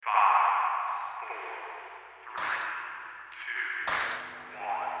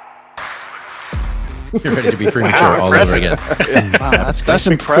You're ready to be premature all over again. Wow, that's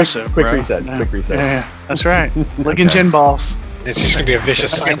impressive. Quick bro. reset. Quick reset. Yeah, that's right. Licking gin balls. It's just going to be a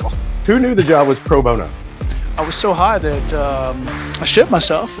vicious cycle. Who knew the job was pro bono? I was so high that I shit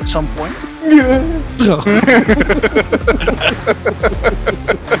myself at some point.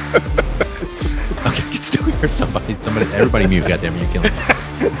 Okay, can still hear somebody. Everybody mute. Goddamn, you're killing me.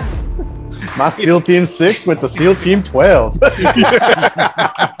 My SEAL Team 6 went to SEAL Team 12.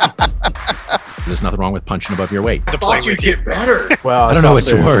 There's nothing wrong with punching above your weight. To play with you. better. Well, I don't know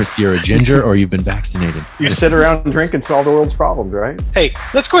what's worse. You're a ginger or you've been vaccinated. You sit around and drink and solve the world's problems, right? Hey,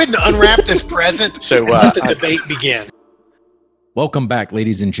 let's go ahead and unwrap this present So, and let the debate begin. Welcome back,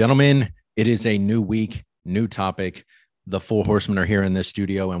 ladies and gentlemen. It is a new week, new topic. The four horsemen are here in this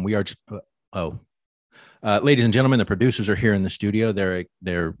studio, and we are. Ladies and gentlemen, the producers are here in the studio.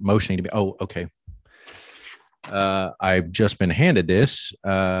 They're motioning to be. Oh, okay. I've just been handed this.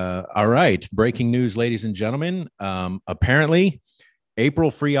 All right. Breaking news, ladies and gentlemen. Apparently, April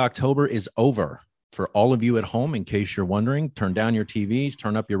Free October is over. For all of you at home, in case you're wondering, turn down your TVs,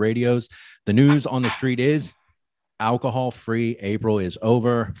 turn up your radios. The news on the street is alcohol-free April is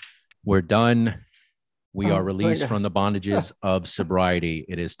over. We're done. We are released from the bondages of sobriety.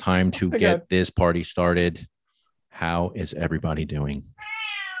 It is time to get this party started. How is everybody doing?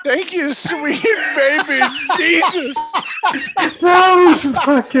 Thank you, sweet baby Jesus. That was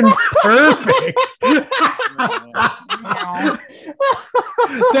fucking perfect.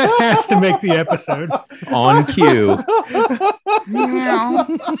 That has to make the episode. On cue.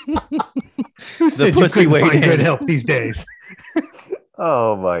 Who said you pussy couldn't weighed find good in. help these days?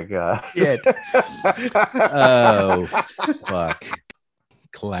 Oh, my God. Shit. Oh, fuck.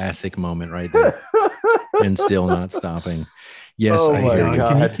 Classic moment right there. And still not stopping. Yes, Oh I my hear you. God.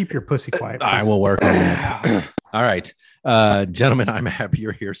 Can you keep your pussy quiet? I please? will work on that. All right. Gentlemen, I'm happy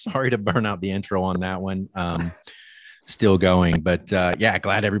you're here. Sorry to burn out the intro on that one. Still going, but yeah,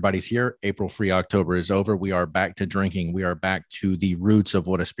 glad everybody's here. April Free October is over. We are back to drinking. We are back to the roots of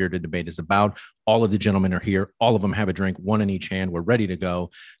what a spirited debate is about. All of the gentlemen are here. All of them have a drink, one in each hand. We're ready to go.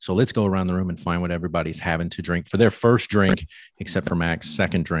 So let's go around the room and find what everybody's having to drink for their first drink, except for Mac's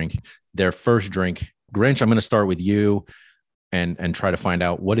second drink. Their first drink. Grinch, I'm going to start with you and try to find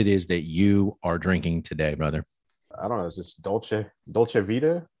out what it is that you are drinking today, brother. I don't know. Is this Dolce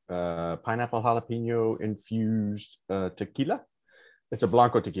Vita? Pineapple jalapeno infused tequila. It's a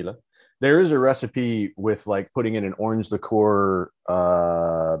blanco tequila. There is a recipe with like putting in an orange liqueur,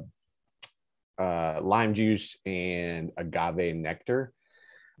 lime juice, and agave nectar.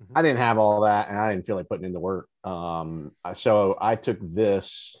 Mm-hmm. I didn't have all that, and I didn't feel like putting in the work. So I took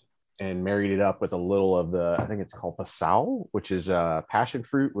this and married it up with a little of the, I think it's called pasau, which is passion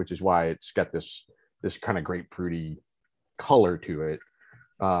fruit, which is why it's got this kind of grapefruity color to it.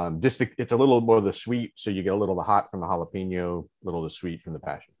 It's a little more of the sweet, so you get a little of the hot from the jalapeno, a little of the sweet from the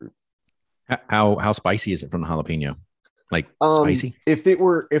passion fruit. How spicy is it from the jalapeno? Like spicy? If it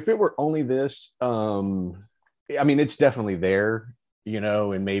were only this, I mean, it's definitely there,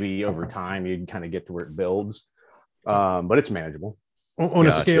 and maybe over time you'd kind of get to where it builds. But it's manageable. On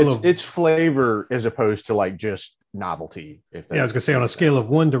a scale of it's flavor as opposed to like just novelty. I was gonna say on a scale of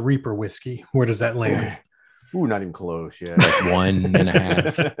 1 to Reaper whiskey, where does that land? Ooh, not even close. Yeah, like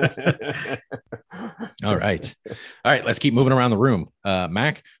 1.5. All right. Let's keep moving around the room.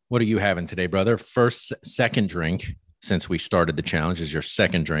 Mac, what are you having today, brother? Second drink since we started the challenge is your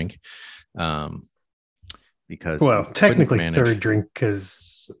second drink. Because technically third drink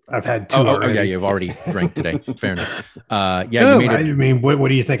because I've had two. Oh yeah, you've already drank today. Fair enough. What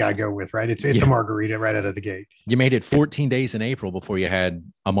do you think I go with? Right, it's a margarita right out of the gate. You made it 14 days in April before you had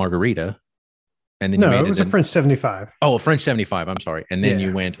a margarita. And then it was a French 75. Oh, a French 75. I'm sorry. And then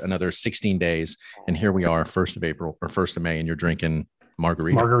you went another 16 days. And here we are, 1st of April or 1st of May, and you're drinking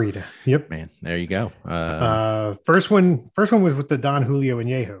margarita. Yep. Man, there you go. First one was with the Don Julio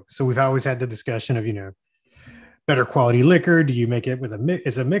Añejo. So we've always had the discussion of, better quality liquor. Do you make it with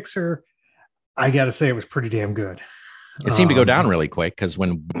as a mixer? I got to say it was pretty damn good. It seemed to go down really quick because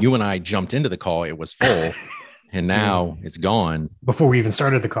when you and I jumped into the call, it was full. And now it's gone. Before we even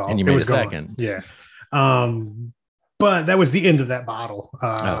started the call. And you made a second. Yeah. But that was the end of that bottle.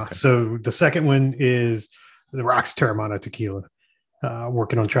 Okay. So the second one is the Rock's Terramana tequila.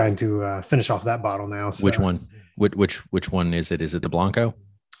 Working on trying to finish off that bottle now. So. Which one? Which one is it? Is it the Blanco?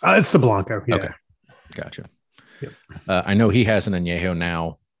 It's the Blanco. Yeah. Okay. Gotcha. Yep. I know he has an Añejo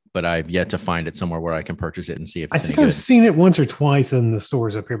now, but I've yet to find it somewhere where I can purchase it and see if it's any good. I've seen it once or twice in the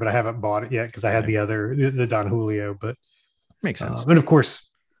stores up here, but I haven't bought it yet because I had the Don Julio. But makes sense. And of course,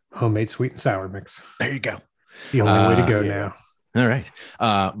 Homemade sweet and sour mix. There you go. The only way to go yeah. now. All right.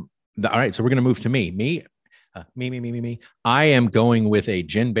 All right. So we're going to move to me. Me. I am going with a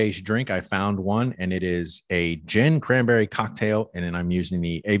gin-based drink. I found one, and it is a gin cranberry cocktail. And then I'm using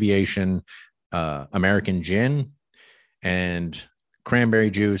the Aviation American gin and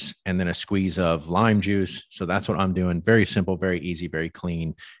cranberry juice, and then a squeeze of lime juice. So that's what I'm doing. Very simple, very easy, very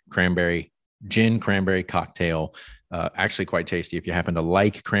clean cranberry cocktail. Actually quite tasty. If you happen to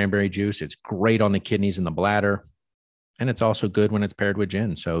like cranberry juice, it's great on the kidneys and the bladder. And it's also good when it's paired with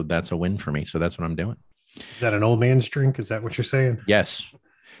gin. So that's a win for me. So that's what I'm doing. Is that an old man's drink? Is that what you're saying? Yes.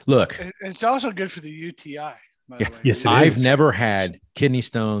 Look. It's also good for the UTI. By the way. Yes, I've never had kidney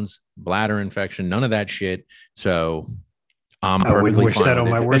stones, bladder infection, none of that shit. So I'm I wouldn't perfectly wish fine that on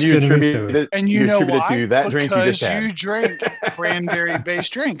with my it. worst And you enemy. attribute it, And you know attribute why? it to that drink you just Because had. you drink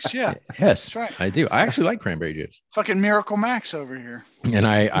cranberry-based drinks. Yeah, Yes, that's right. I do. I actually like cranberry juice. Fucking Miracle Max over here. And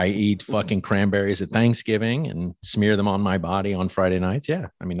I eat fucking cranberries at Thanksgiving and smear them on my body on Friday nights. Yeah.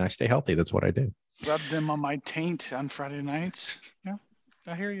 I mean, I stay healthy. That's what I do. Rub them on my taint on Friday nights. Yeah,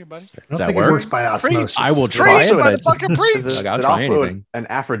 I hear you, buddy. Does I don't that think it work? works by osmosis. I will Preach, try it. by the But fucking preach. Is Like, I'll it try also anything. an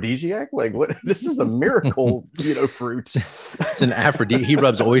aphrodisiac? Like what? This is a miracle, fruit. it's an aphrodisiac. He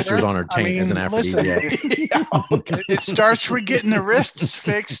rubs oysters on her I taint as an mean, listen, aphrodisiac. It starts with getting the wrists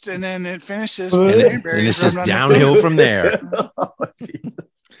fixed, and then it finishes And, with it- cranberries and it's rubbed just on the downhill face. from there. Oh, Jesus.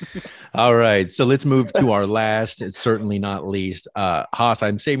 All right. So let's move to our last. It's certainly not least. Haas,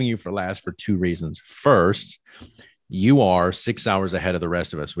 I'm saving you for last for two reasons. First, you are 6 hours ahead of the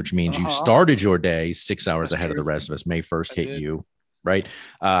rest of us, which means you started your day 6 hours That's ahead of the true. rest of us. May 1st I hit did. you, right?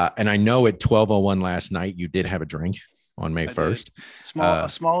 And I know at 12:01 last night, you did have a drink on May I did. 1st. A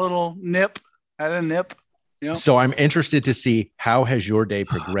small little nip. Had a nip. Yep. So I'm interested to see how has your day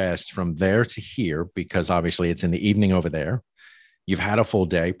progressed from there to here, because obviously it's in the evening over there. You've had a full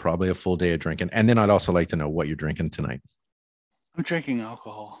day, probably a full day of drinking. And then I'd also like to know what you're drinking tonight. I'm drinking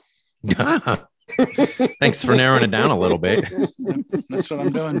alcohol. Thanks for narrowing it down a little bit. That's what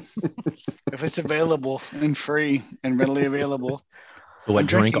I'm doing. If it's available and free and readily available, What I'm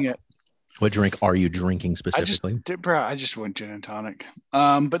drink? drinking it. What drink are you drinking specifically? I just went gin and tonic.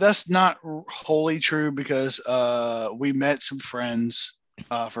 But that's not wholly true because we met some friends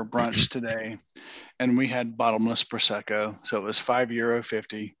for brunch today, and we had bottomless prosecco. So it was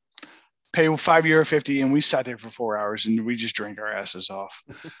 €5.50. Pay €5.50, and we sat there for 4 hours, and we just drank our asses off.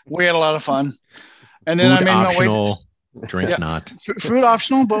 We had a lot of fun. And then Food I made optional, drink Yeah. not. food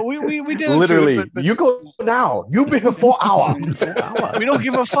optional, but we did it Literally, food, but you go now. You be here for hour. we don't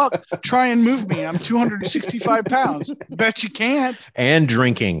give a fuck. Try and move me. I'm 265 pounds. Bet you can't. And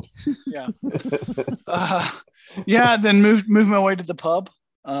drinking. Then moved my way to the pub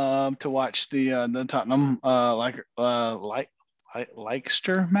to watch the Tottenham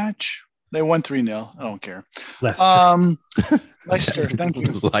Leicester match. They won 3-0. I don't care. Leicester. Leicester, thank you.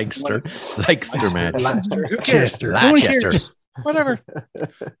 Leicester match. Leicester. Who cares? Chester. No one Leicester. cares. Whatever.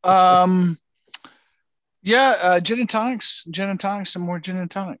 Gin and tonics, some more gin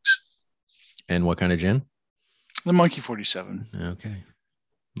and tonics. And what kind of gin? The Monkey 47. Okay.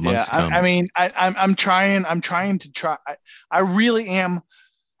 I'm trying to try. I really am.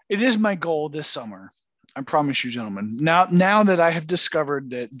 It is my goal this summer. I promise you, gentlemen. Now that I have discovered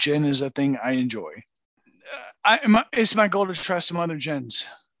that gin is a thing I enjoy, it's my goal to try some other gins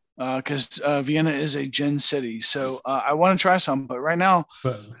because Vienna is a gin city. So I want to try some, but right now,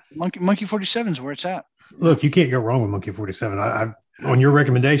 Monkey 47 is where it's at. Look, you can't go wrong with Monkey 47. I on your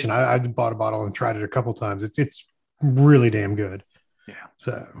recommendation, I bought a bottle and tried it a couple times. It's really damn good. Yeah.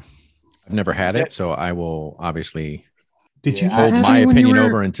 So I've never had it, so I will obviously did you hold have my any when you opinion were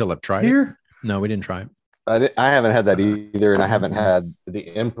over until I've tried it. here? No, we didn't try it. I haven't had that either, and I haven't had the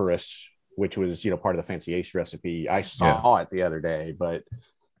Empress, which was part of the Fancy Ace recipe. I saw it the other day, but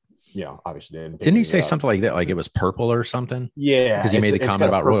obviously Didn't he say something like that? Like it was purple or something? Yeah, because he made the it's comment got a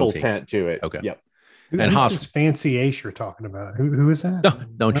about purple royalty. tint to it. Okay. Yep. And Who's Haas- this Fancy Ace you're talking about? Who is that? No,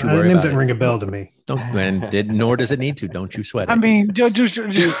 don't you The worry name about didn't it. ring a bell to me. Nor does it need to. Don't you sweat it. I mean, just worry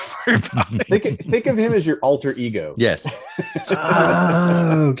about it. Think of him as your alter ego. Yes.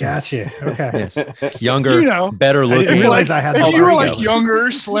 Oh, gotcha. Okay. Yes. Younger, better I didn't looking. realize I had If alter you were ego. like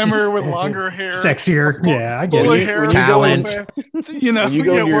younger, slimmer, with longer hair, Sexier. Yeah, I get full of it. hair, Talent. When you go get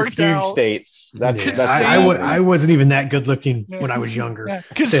into your worked fugue out. states, that's, Yeah. that's I wasn't even that good looking when I was younger. Yeah,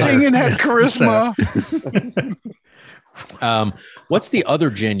 could sing and had charisma. What's the other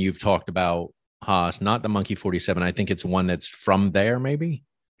gin you've talked about, Haas? Not the Monkey 47. I think it's one that's from there, maybe.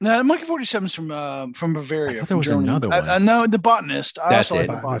 No, the Monkey 47 is from Bavaria. I thought there from was Germany. another one. No, the Botanist. I That's also it.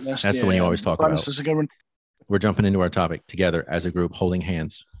 like the Botanist. That's the one you always talk Botanist about. is a good one. We're jumping into our topic together as a group, holding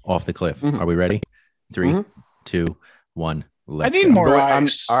hands. off the cliff. Mhm. Are we ready? 3, Mhm. 2, 1. I Let's need go. more I'm-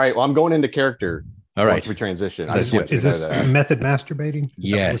 ice. all right. Well, I'm going into character. All right. Once we transition. I Let's just do want it. you Is to know this that. method masturbating? Is that what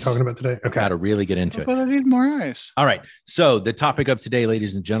Yes. we're talking about today? Okay. How to really get into it. But I need more ice. All right. So the topic of today,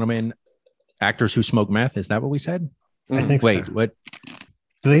 ladies and gentlemen, actors who smoke meth. Is that what we said? I think Wait, so. what?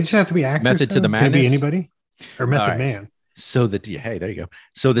 Do they just have to be actors? Method to the though? Can it be madness? anybody? Or Method right. Man? So hey, there you go.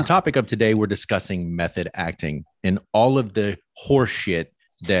 So the topic of today, we're discussing method acting and all of the horse shit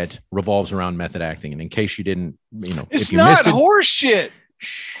that revolves around method acting. And in case you didn't, It's if you not missed it, horse shit.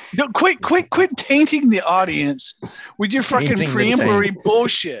 No, quit tainting the audience with your fucking Tainting the preamblary taint.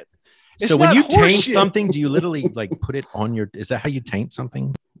 bullshit. It's so when not you horse taint shit. something, do you literally like put it on your? Is that how you taint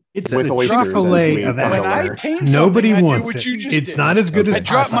something? It's With the oysters, drop as fillet we of come When to I learn. taint Nobody something, I do wants what it. you just It's did. not as good Okay. I as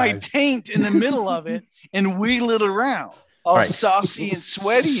drop my Popeyes. taint in the middle of it and wiggle it around, all right. saucy and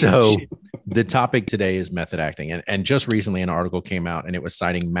sweaty. So and shit. the topic today is method acting, and just recently an article came out, and it was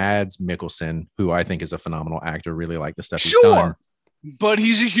citing Mads Mikkelsen, who I think is a phenomenal actor. Really like the stuff he's done. Sure, but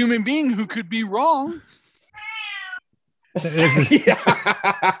he's a human being who could be wrong.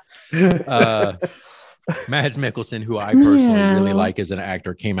 Mads Mikkelsen, who I personally really like as an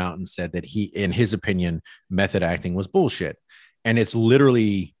actor, came out and said that he, in his opinion, method acting was bullshit. And it's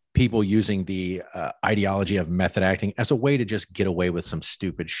literally people using the ideology of method acting as a way to just get away with some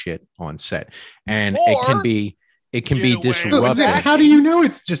stupid shit on set. And it can be disruptive. How do you know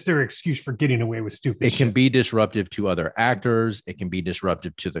it's just their excuse for getting away with stupid It shit? can be disruptive to other actors. It can be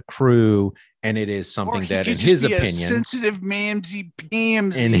disruptive to the crew. And it is something that, in his opinion, sensitive mamsy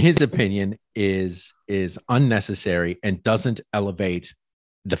pamsy. in his opinion, is unnecessary and doesn't elevate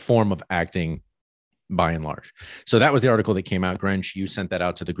the form of acting by and large. So that was the article that came out. Grinch, you sent that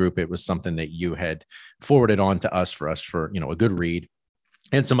out to the group. It was something that you had forwarded on to us for a good read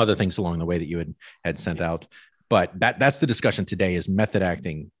and some other things along the way that you had sent out. But that's the discussion today: is method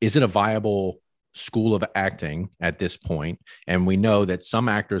acting. Is it a viable school of acting at this point? And we know that some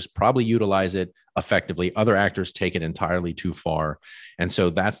actors probably utilize it effectively. Other actors take it entirely too far. And so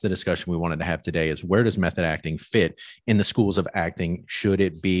that's the discussion we wanted to have today: is where does method acting fit in the schools of acting? Should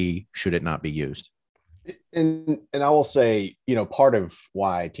it not be used? And I will say, part of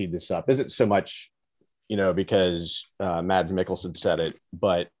why I teed this up isn't so much, because Mads Mikkelsen said it,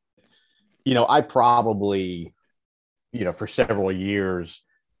 but, I probably, for several years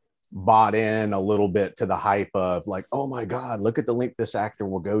bought in a little bit to the hype of like, oh my God, look at the link this actor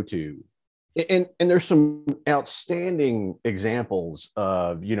will go to. And there's some outstanding examples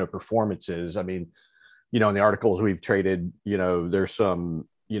of, performances. I mean, in the articles we've traded, there's some,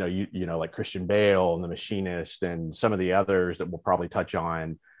 like Christian Bale and The Machinist and some of the others that we'll probably touch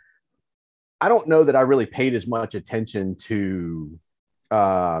on. I don't know that I really paid as much attention to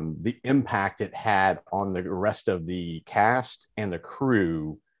the impact it had on the rest of the cast and the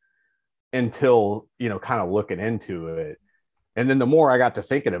crew until, kind of looking into it. And then the more I got to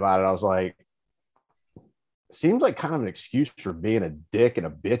thinking about it, I was like, seems like kind of an excuse for being a dick and a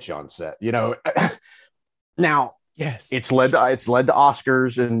bitch on set, Now, Yes, it's led to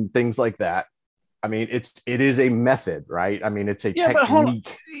Oscars and things like that. I mean, it is a method, right? I mean, it's a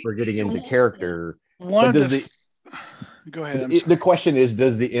technique for getting into character. Go ahead. The question is,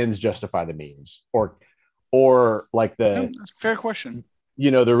 does the ends justify the means, or like fair question?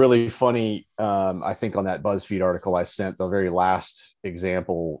 The really funny, I think on that BuzzFeed article I sent, the very last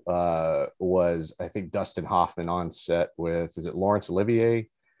example was, I think, Dustin Hoffman on set with, is it Laurence Olivier?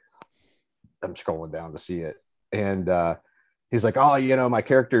 I'm scrolling down to see it. And he's like, oh, my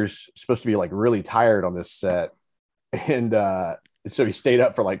character's supposed to be like really tired on this set. And so he stayed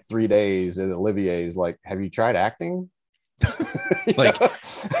up for like 3 days. And Olivier's like, have you tried acting? Like,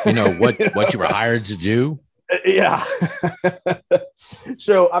 what you were hired to do? Yeah.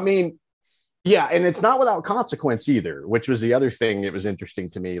 So, I mean, yeah. And it's not without consequence either, which was the other thing that was interesting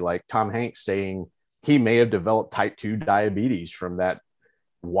to me. Like Tom Hanks saying he may have developed type 2 diabetes from that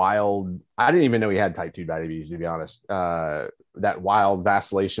wild, I didn't even know he had type 2 diabetes, to be honest. That wild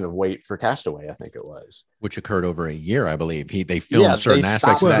vacillation of weight for Castaway, I think it was, which occurred over a year, I believe. They filmed certain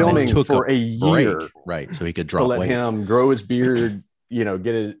aspects of that and took for a year, break, right? So he could drop to let weight. him grow his beard,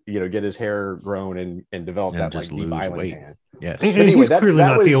 get his hair grown and develop And that just like deep lose island weight. tan. Yes. And Anyway, he's clearly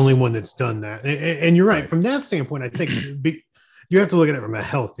that not the was- only one that's done that. And you're right. Right. From that standpoint, I think you have to look at it from a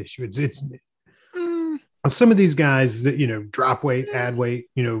health issue. It's some of these guys that drop weight, add weight,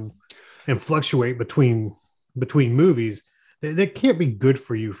 and fluctuate between movies. That can't be good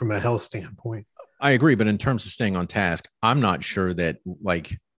for you from a health standpoint. I agree, but in terms of staying on task, I'm not sure that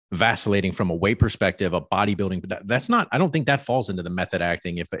like vacillating from a weight perspective, a bodybuilding, that's not. I don't think that falls into the method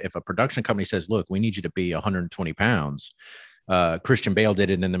acting. If a production company says, "Look, we need you to be 120 pounds," Christian Bale did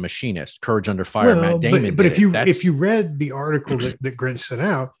it in The Machinist. Courage Under Fire. Well, Matt Damon. but did if you read the article that Grinch sent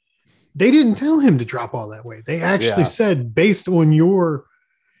out, they didn't tell him to drop all that weight. They actually said, based on your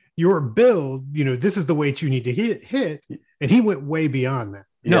build, this is the weight you need to hit, and he went way beyond that.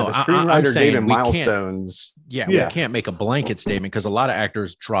 No, the screenwriter gave him milestones. We can't make a blanket statement because a lot of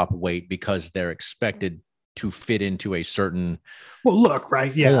actors drop weight because they're expected to fit into a certain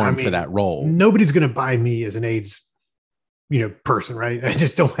form for that role. Nobody's going to buy me as an AIDS person, right? I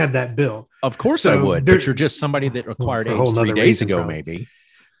just don't have that build. Of course I would, but you're just somebody that acquired AIDS 3 days ago, probably. maybe.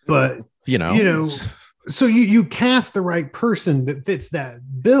 But so you cast the right person that fits that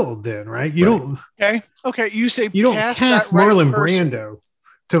build, then, right? You don't. Okay. You say you don't cast Marlon Brando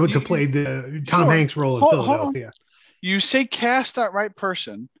to play the Tom Hanks role in Philadelphia. You say cast that right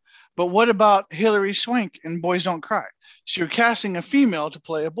person, but what about Hilary Swank in Boys Don't Cry? So you're casting a female to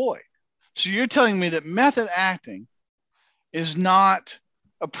play a boy. So you're telling me that method acting is not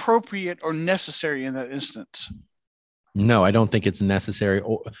appropriate or necessary in that instance? No, I don't think it's necessary.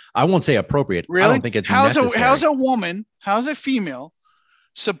 I won't say appropriate. Really? I don't think it's necessary. How's a female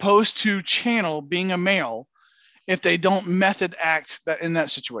supposed to channel being a male if they don't method act that in that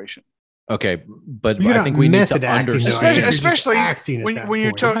situation? Okay, but I think we need to understand, especially when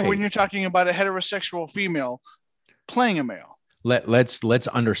you're talking about a heterosexual female playing a male. Let's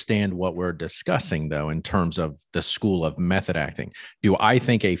understand what we're discussing, though, in terms of the school of method acting. Do I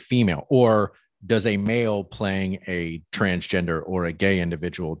think a female, or does a male playing a transgender or a gay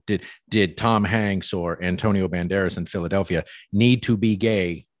individual, did Tom Hanks or Antonio Banderas in Philadelphia need to be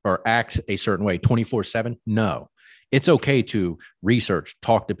gay or act a certain way 24/7? No. It's okay to research,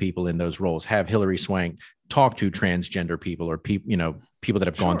 talk to people in those roles, have Hilary Swank talk to transgender people or people that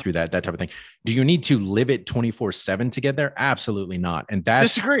have gone through that type of thing. Do you need to live it 24/7 to get there? Absolutely not. And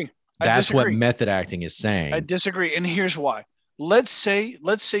that's what method acting is saying. I disagree. And here's why. Let's say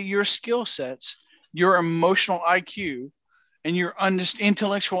your skill sets, your emotional IQ, and your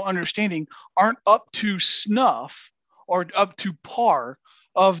intellectual understanding aren't up to snuff or up to par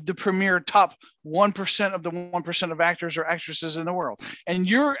of the premier top 1% of the 1% of actors or actresses in the world. And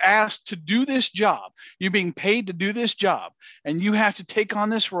you're asked to do this job. You're being paid to do this job, and you have to take on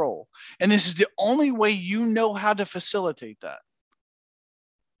this role. And this is the only way you know how to facilitate that.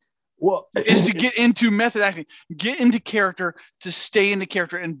 Well, is to get into method acting, get into character, to stay into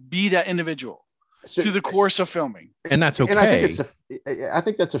character and be that individual through the course of filming. And that's okay. And I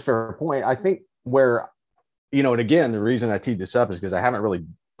think that's a fair point. I think where, and again, the reason I teed this up is because I haven't really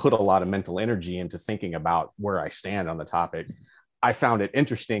put a lot of mental energy into thinking about where I stand on the topic. I found it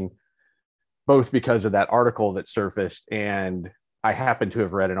interesting, both because of that article that surfaced, and I happened to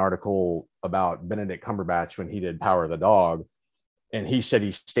have read an article about Benedict Cumberbatch when he did Power of the Dog. And he said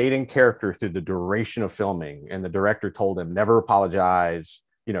he stayed in character through the duration of filming. And the director told him, never apologize,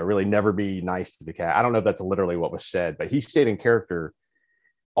 really never be nice to the cat. I don't know if that's literally what was said, but he stayed in character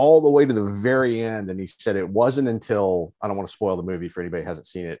all the way to the very end. And he said it wasn't until, I don't want to spoil the movie for anybody who hasn't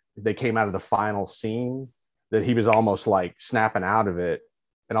seen it, they came out of the final scene that he was almost like snapping out of it.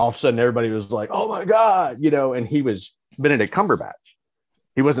 And all of a sudden everybody was like, oh my God, and he was Benedict Cumberbatch.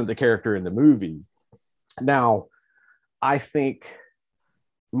 He wasn't the character in the movie. Now, I think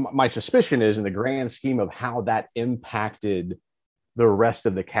my suspicion is, in the grand scheme of how that impacted the rest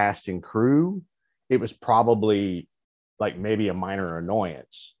of the cast and crew, it was probably like maybe a minor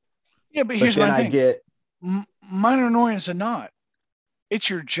annoyance. Yeah, but here's my thing. Minor annoyance or not, it's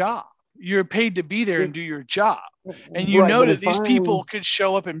your job. You're paid to be there and do your job. And that these people could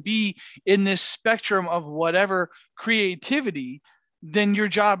show up and be in this spectrum of whatever creativity, then your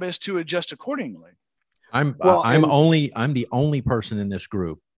job is to adjust accordingly. I'm the only person in this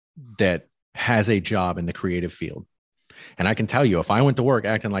group that has a job in the creative field. And I can tell you, if I went to work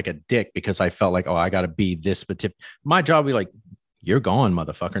acting like a dick because I felt like, I got to be this, but my job would be like, you're gone,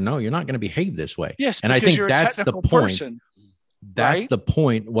 motherfucker. No, you're not going to behave this way. Yes. And I think that's the point. Person, that's the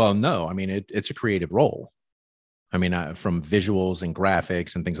point. Well, no, I mean, it's a creative role. I mean, from visuals and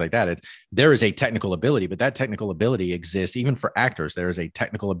graphics and things like that, there is a technical ability, but that technical ability exists even for actors. There is a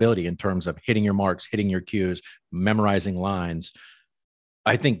technical ability in terms of hitting your marks, hitting your cues, memorizing lines.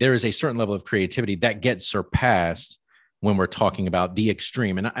 I think there is a certain level of creativity that gets surpassed when we're talking about the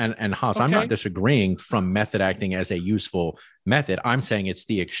extreme. And Haas, okay. I'm not disagreeing from method acting as a useful method. I'm saying it's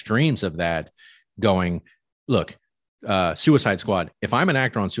the extremes of that going, look, Suicide Squad. If I'm an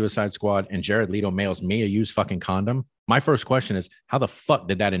actor on Suicide Squad and Jared Leto mails me a used fucking condom, my first question is, how the fuck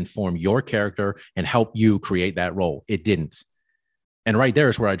did that inform your character and help you create that role? It didn't. And right there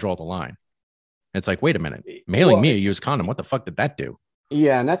is where I draw the line. It's like, wait a minute, mailing me a used condom, what the fuck did that do?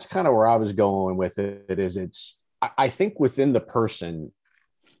 Yeah, and that's kind of where I was going with it. It's I think within the person,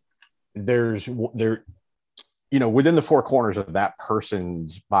 there's there, within the four corners of that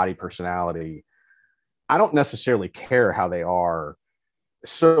person's body personality, I don't necessarily care how they are,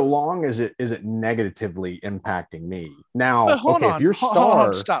 so long as it isn't negatively impacting me. Now, But hold on, if your hold star,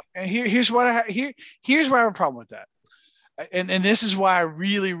 on, stop. And here's what here's where I have a problem with that. And this is why I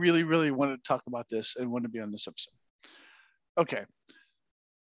really, really, really wanted to talk about this and want to be on this episode. Okay.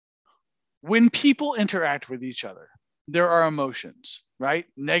 When people interact with each other, there are emotions, right?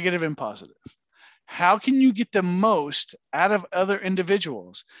 Negative and positive. How can you get the most out of other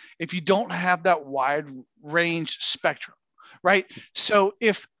individuals if you don't have that wide range spectrum, right? So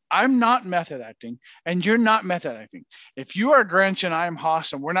if I'm not method acting and you're not method acting, if you are Grinch and I'm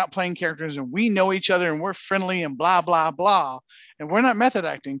Haas and we're not playing characters and we know each other and we're friendly and blah, blah, blah, and we're not method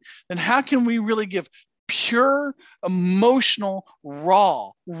acting, then how can we really give pure, emotional,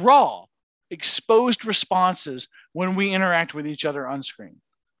 raw, exposed responses when we interact with each other on screen?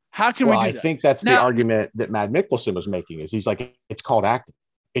 How can we do that? I think that's the argument that Matt Mickelson was making. Is he's like, it's called acting.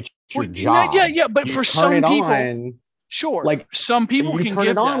 It's your job. Yeah. But you for some people, on, sure. Like some people you can turn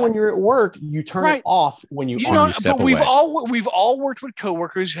it on that. when you're at work. You turn it off when you step away. We've all worked with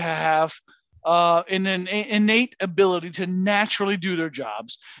coworkers who have an innate ability to naturally do their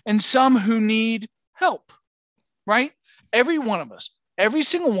jobs, and some who need help. Right? Every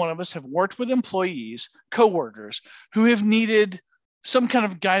single one of us have worked with employees, coworkers who have needed some kind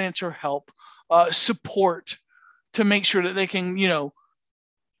of guidance or help, support to make sure that they can,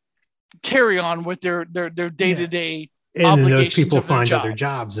 carry on with their day-to-day and obligations. And those people of their find job. other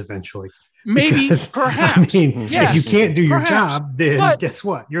jobs eventually. Maybe, perhaps. If you can't do your job, then guess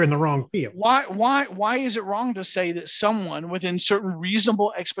what? You're in the wrong field. Why is it wrong to say that someone within certain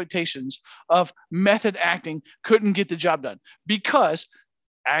reasonable expectations of method acting couldn't get the job done? Because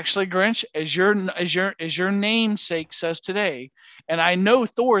actually, Grinch, as your namesake says today, and I know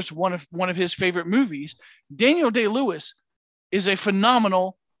Thor's one of his favorite movies, Daniel Day-Lewis is a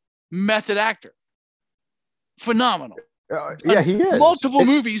phenomenal method actor. Phenomenal. He is. Multiple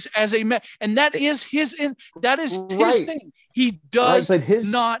movies as and that is his thing. He does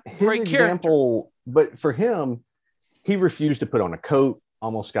not break character. But for him, he refused to put on a coat,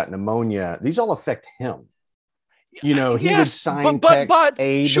 almost got pneumonia. These all affect him. He would sign text,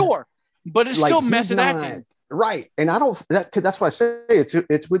 aid. Sure, but it's still method acting. Right. And that's why I say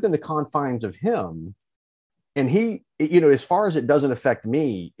it's within the confines of him. And he, as far as it doesn't affect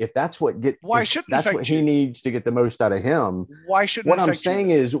me, if that's what he needs to get the most out of him. Why shouldn't what I'm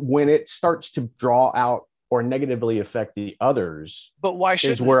saying is when it starts to draw out or negatively affect the others, but why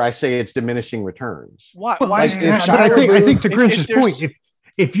should is where I say it's diminishing returns. Why? I think to Grinch's point,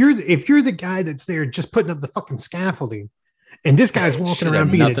 if you're the guy that's there just putting up the fucking scaffolding, and this guy's walking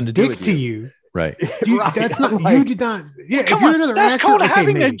around being a dick to you, right? That's not you did not. Yeah, come on, that's called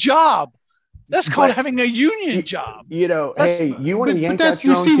having a job. That's called having a union job. You want to yank that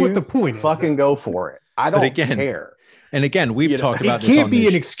you see what the point is. Fucking go for it. I don't care. And again, we've talked about this. It can't be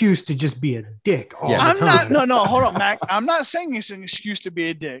an excuse to just be a dick all the time. No, hold on, Mac. I'm not saying it's an excuse to be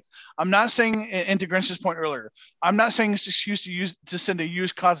a dick. I'm not saying, and to Grinch's point earlier, I'm not saying it's an excuse to send a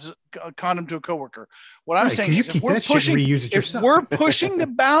used condom to a coworker. What I'm saying is if we're pushing the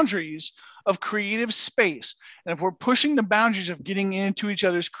boundaries of creative space, and if we're pushing the boundaries of getting into each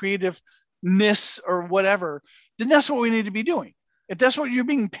other's creativeness or whatever, then that's what we need to be doing. If that's what you're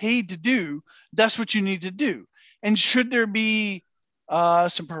being paid to do, that's what you need to do. And should there be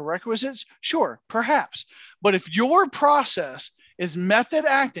some prerequisites? Sure, perhaps. But if your process is method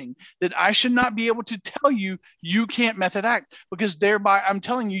acting, that I should not be able to tell you can't method act, because thereby I'm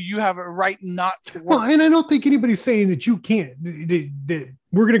telling you have a right not to work. Well, and I don't think anybody's saying that you can't. That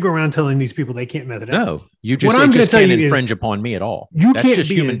we're going to go around telling these people they can't method act. No, you just can't infringe upon me at all. You That's can't just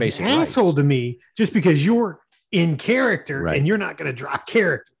be human an basic asshole rights. to me just because you're in character and you're not going to drop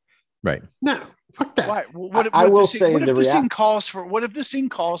character. Right. No. Fuck that. Why? What if the scene calls for?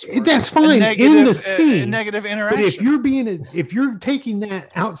 That's fine in the scene. Negative interaction. But if you're taking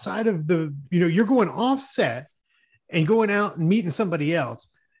that outside of the, you're going offset and going out and meeting somebody else,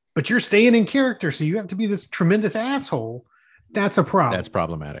 but you're staying in character, so you have to be this tremendous asshole. That's a problem. That's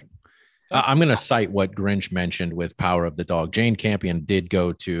problematic. I'm going to cite what Grinch mentioned with Power of the Dog. Jane Campion did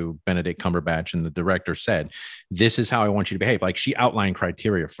go to Benedict Cumberbatch, and the director said, "This is how I want you to behave." Like, she outlined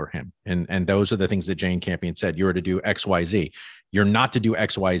criteria for him. And those are the things that Jane Campion said. You are to do X, Y, Z. You're not to do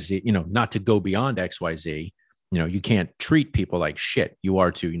X, Y, Z, not to go beyond X, Y, Z. You can't treat people like shit. You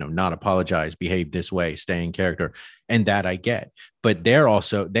are to, not apologize, behave this way, stay in character. And that I get. But they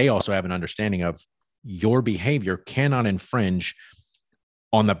also have an understanding of your behavior cannot infringe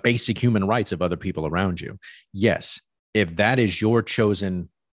on the basic human rights of other people around you. Yes, if that is your chosen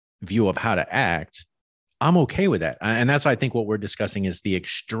view of how to act, I'm okay with that. And that's, I think, what we're discussing is the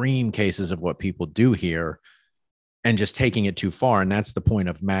extreme cases of what people do here and just taking it too far. And that's the point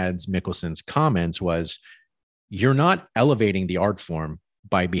of Mads Mikkelsen's comments was, you're not elevating the art form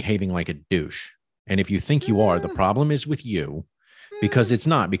by behaving like a douche. And if you think you are, the problem is with you, because it's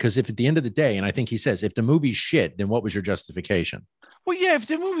not. Because if at the end of the day, and I think he says, if the movie's shit, then what was your justification? Well, yeah, if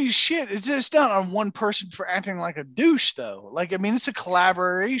the movie's shit, it's just not on one person for acting like a douche, though. Like, I mean, it's a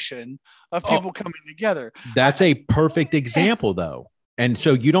collaboration of people coming together. That's a perfect example, though. And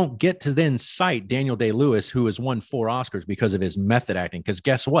so you don't get to then cite Daniel Day-Lewis, who has won 4 Oscars because of his method acting. Because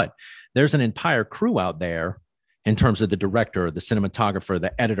guess what? There's an entire crew out there in terms of the director, the cinematographer,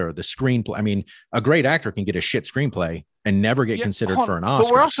 the editor, the screenplay. I mean, a great actor can get a shit screenplay and never get considered for an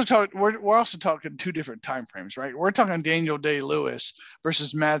Oscar. But we're also talking 2 different time frames, right? We're talking Daniel Day-Lewis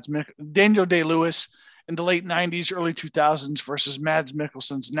versus Daniel Day-Lewis in the late 90s, early 2000s versus Mads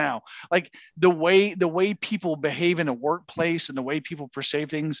Mikkelsen's now. Like the way people behave in a workplace and the way people perceive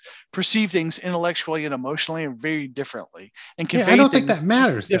things intellectually and emotionally are very differently, and convey I don't things think that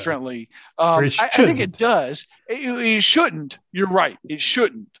matters differently. I think it does. It shouldn't. You're right. It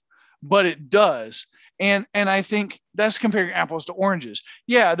shouldn't, but it does. And I think that's comparing apples to oranges.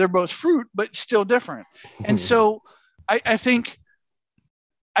 Yeah, they're both fruit, but still different. And so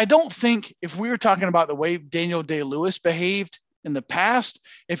I don't think if we were talking about the way Daniel Day-Lewis behaved in the past,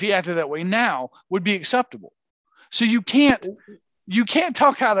 if he acted that way now, would be acceptable. So you can't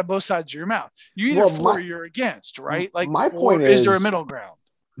talk out of both sides of your mouth. You either for or you're against, right? Like, my point is there a middle ground?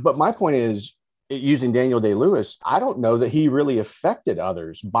 But my point is, using Daniel Day-Lewis, I don't know that he really affected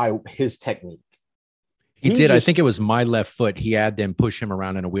others by his technique. He did. I think it was My Left Foot. He had them push him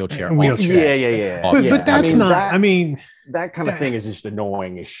around in a wheelchair. Yeah. But that's that kind of thing is just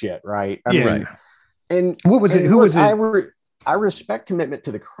annoying as shit, right? I mean, and what was it? Who was it? I respect commitment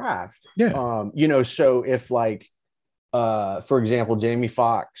to the craft. Yeah. So if for example, Jamie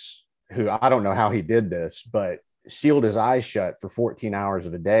Foxx, who I don't know how he did this, but sealed his eyes shut for 14 hours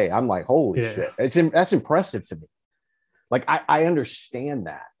of a day. I'm like, holy shit. That's impressive to me. Like, I understand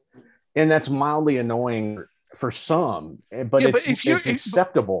that. And that's mildly annoying for some, but it's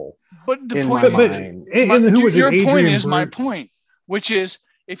acceptable. But the in point, my mind. Your point is my point, which is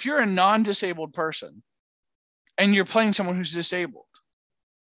if you're a non-disabled person and you're playing someone who's disabled,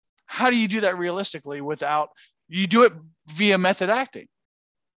 how do you do that realistically without you do it via method acting,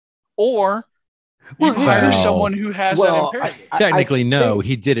 or you hire someone who has that impairment? Technically, no,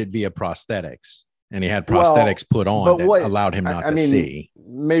 he did it via prosthetics. And he had prosthetics put on that allowed him not to see.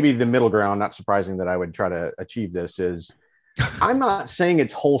 Maybe the middle ground, not surprising that I would try to achieve this, is I'm not saying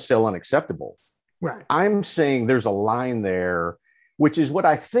it's wholesale unacceptable. Right. I'm saying there's a line there, which is what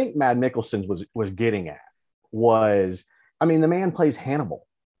I think Mads Mikkelsen was getting at. The man plays Hannibal.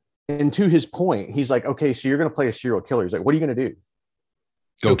 And to his point, he's like, okay, so you're going to play a serial killer. He's like, what are you going to do?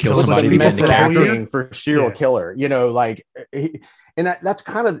 Go kill somebody to get in the character? For serial killer, and that's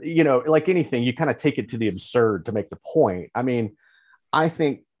kind of, like anything, you kind of take it to the absurd to make the point. I mean, I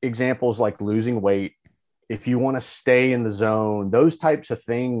think examples like losing weight, if you want to stay in the zone, those types of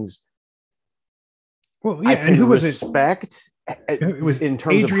things. Well, yeah, and who was respect it was in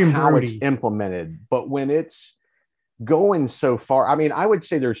terms Adrian of how Brody. It's implemented, but when it's going so far, I mean, I would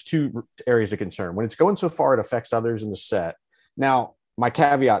say there's 2 areas of concern. When it's going so far, it affects others in the set. Now, my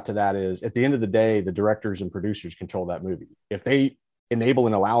caveat to that is, at the end of the day, the directors and producers control that movie. If they enable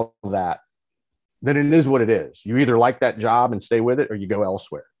and allow that, then it is what it is. You either like that job and stay with it, or you go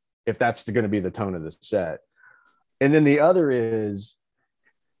elsewhere, if that's going to be the tone of the set. And then the other is,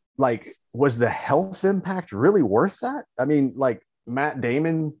 like, was the health impact really worth that? I mean, like Matt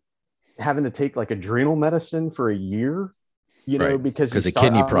Damon having to take like adrenal medicine for a year, because of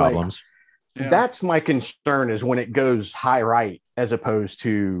kidney problems. That's my concern, is when it goes high right, as opposed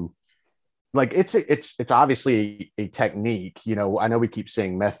to, like, it's obviously a technique. I know we keep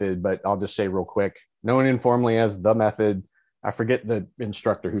saying method, but I'll just say real quick, known informally as the method. I forget the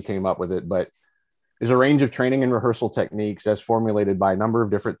instructor who came up with it, but is a range of training and rehearsal techniques as formulated by a number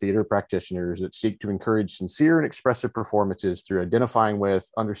of different theater practitioners that seek to encourage sincere and expressive performances through identifying with,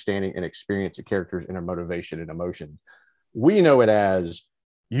 understanding, and experience a character's inner motivation and emotion. We know it as,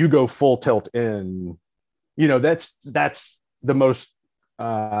 you go full tilt in, that's the most,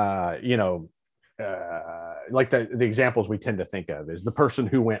 like the examples we tend to think of is the person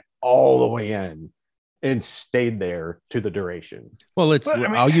who went all the way in and stayed there to the duration. Well,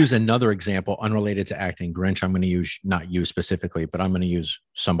 I'll use another example unrelated to acting. Grinch, I'm going to use, not you specifically, but I'm going to use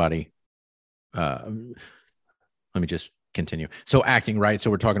somebody. Let me just continue. So acting, right? So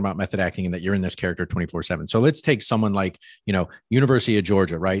we're talking about method acting and that you're in this character 24/7. So let's take someone like, University of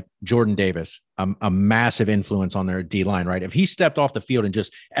Georgia, right? Jordan Davis, a massive influence on their D line, right? If he stepped off the field and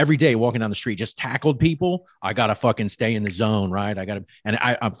just every day walking down the street, just tackled people, I got to fucking stay in the zone, right?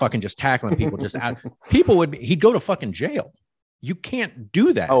 I'm fucking just tackling people. He'd go to fucking jail. You can't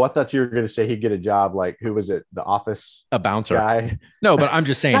do that. Oh, I thought you were going to say he'd get a job like, who was it? The Office a bouncer guy? No, but I'm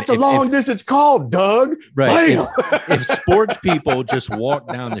just saying. That's a long distance call, Doug. Right. If sports people just walk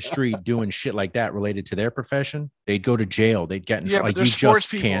down the street doing shit like that related to their profession, they'd go to jail. They'd get in trouble. But there's sports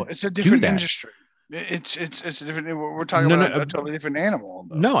people. It's a different industry. It's a different. We're talking about a totally different animal.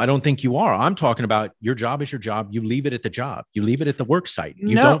 Though. No, I don't think you are. I'm talking about your job is your job. You leave it at the job. You leave it at the work site.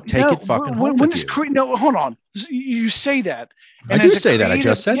 You don't take it fucking home with you. No, hold on. You say that. I do say that. I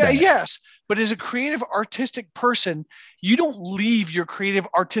just said that. Yes. But as a creative artistic person, you don't leave your creative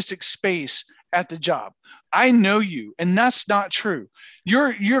artistic space at the job. I know you, and that's not true.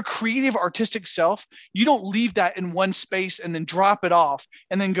 Your creative artistic self, you don't leave that in one space and then drop it off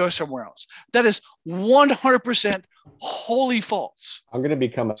and then go somewhere else. That is 100% wholly false. I'm going to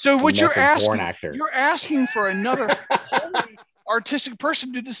become you're asking, porn actor. You're asking for another wholly artistic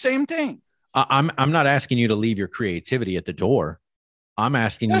person to do the same thing. I'm not asking you to leave your creativity at the door. I'm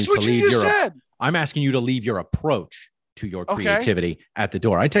asking That's you to what leave you just said. I'm asking you to leave your approach to your creativity at the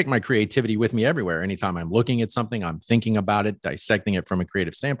door. I take my creativity with me everywhere. Anytime I'm looking at something, I'm thinking about it, dissecting it from a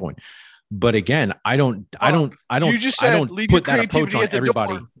creative standpoint. But again, I don't put that approach on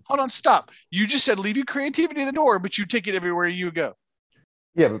everybody. Hold on, stop. You just said leave your creativity at the door, but you take it everywhere you go.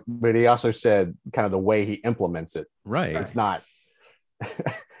 Yeah, but he also said kind of the way he implements it. Right. It's not.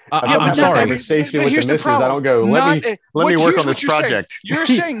 I'm sorry. Conversation with the missus. I don't go. Let me work on this project. You're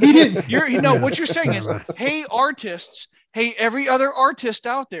saying what you're saying is, hey artists, hey every other artist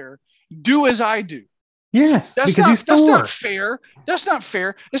out there, do as I do. Yes, that's not fair. That's not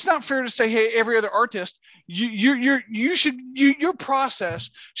fair. It's not fair to say, hey, every other artist, your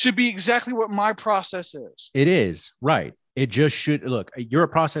process should be exactly what my process is. It is right. It just should look. Your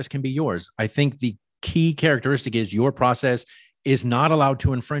process can be yours. I think the key characteristic is your process is not allowed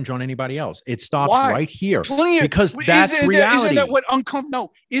to infringe on anybody else. It stops right here because that's reality. Isn't that what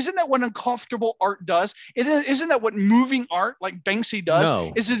Isn't that what uncomfortable art does? Isn't that what moving art like Banksy does?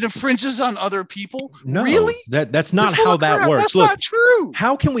 No. Is it infringes on other people? No, really? That's not how that works. That's not true.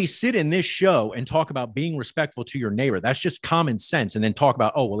 How can we sit in this show and talk about being respectful to your neighbor? That's just common sense. And then talk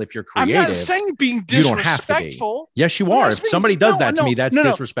about, if you're creative, I'm not saying being disrespectful. Yes, you are. If somebody does that to me, that's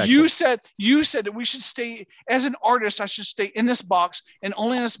disrespectful. You said that we should stay as an artist. I should stay in this box and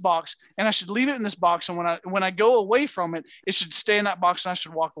only in this box, and I should leave it in this box. And when I go away from it, it should stay in that box, and I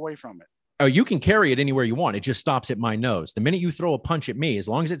should walk away from it. Oh, you can carry it anywhere you want. It just stops at my nose. The minute you throw a punch at me, as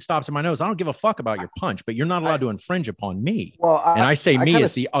long as it stops at my nose, I don't give a fuck about your punch. But you're not allowed to infringe upon me. Well, I say me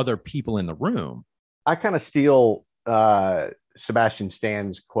as the other people in the room. I kind of steal Sebastian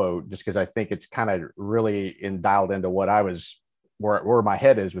Stan's quote just because I think it's kind of really dialed into what I was where my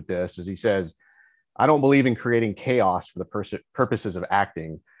head is with this. Is he says, I don't believe in creating chaos for the purposes of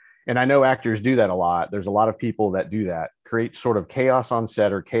acting. And I know actors do that a lot. There's a lot of people that do that, create sort of chaos on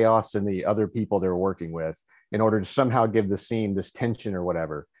set or chaos in the other people they're working with in order to somehow give the scene this tension or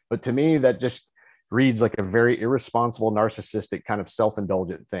whatever. But to me, that just reads like a very irresponsible, narcissistic kind of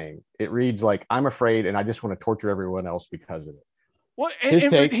self-indulgent thing. It reads like, I'm afraid and I just want to torture everyone else because of it. Well,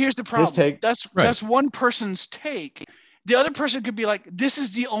 here's the problem. That's one person's take. The other person could be like, this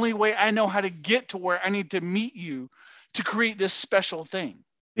is the only way I know how to get to where I need to meet you to create this special thing.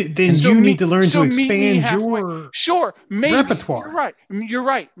 Then you need to learn to expand your repertoire. You're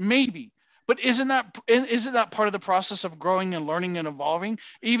right. Maybe. But isn't that part of the process of growing and learning and evolving,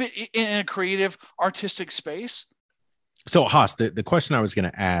 even in a creative, artistic space? So, Haas, the question I was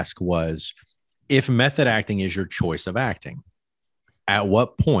going to ask was, if method acting is your choice of acting, at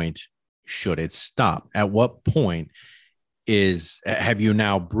what point should it stop? At what point have you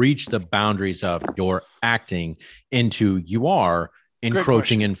now breached the boundaries of your acting into you are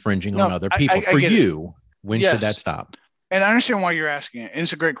encroaching, infringing on other people? For you, when should that stop? And I understand why you're asking it. And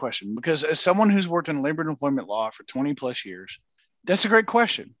it's a great question because as someone who's worked in labor and employment law for 20 plus years, that's a great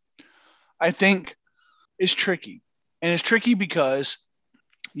question. I think it's tricky. And it's tricky because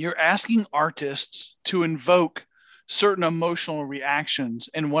you're asking artists to invoke certain emotional reactions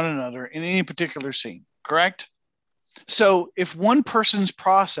in one another in any particular scene, correct? So if one person's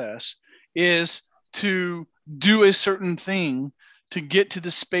process is to do a certain thing to get to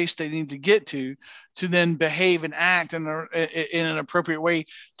the space they need to get to then behave and act in an appropriate way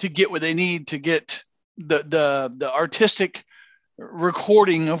to get what they need to get the artistic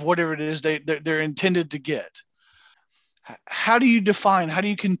recording of whatever it is they're intended to get. how do you define, how do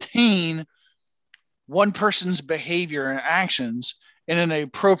you contain one person's behavior and actions in an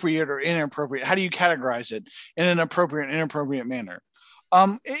appropriate or inappropriate? How do you categorize it in an appropriate and inappropriate manner?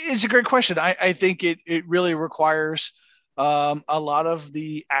 It's a great question. I think it really requires a lot of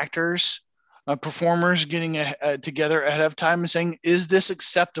the actors, performers getting together ahead of time and saying, is this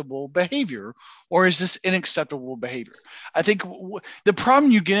acceptable behavior or is this unacceptable behavior? I think the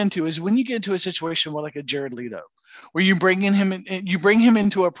problem you get into is when you get into a situation with like a Jared Leto, where you bring him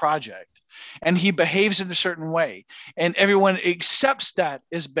into a project and he behaves in a certain way and everyone accepts that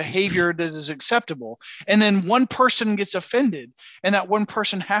as behavior that is acceptable. And then one person gets offended and that one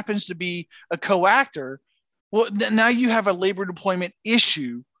person happens to be a co-actor. Well, now you have a labor deployment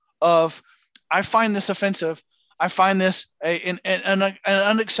issue of, I find this offensive. I find this an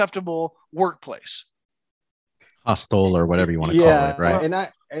unacceptable workplace. Hostile or whatever you want to call it,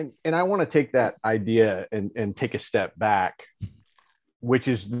 right? And I want to take that idea and take a step back, which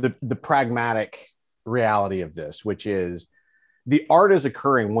is the pragmatic reality of this, which is the art is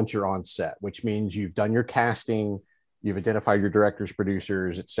occurring once you're on set, which means you've done your casting, you've identified your directors,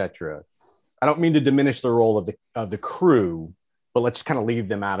 producers, etc. I don't mean to diminish the role of the crew, but let's kind of leave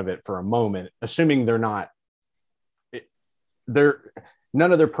them out of it for a moment, assuming none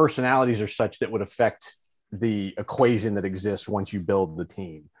of their personalities are such that would affect the equation that exists once you build the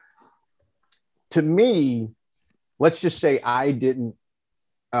team. To me, let's just say let's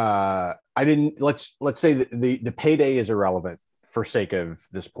say that the payday is irrelevant for sake of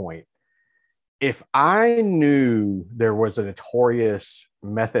this point. If I knew there was a notorious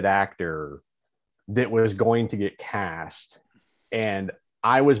method actor that was going to get cast and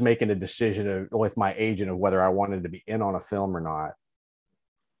I was making a decision with my agent of whether I wanted to be in on a film or not,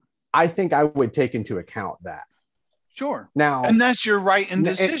 I think I would take into account that. Sure. Now, and that's your right and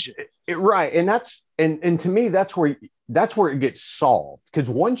decision. Right. And that's, and to me, that's where it gets solved. Because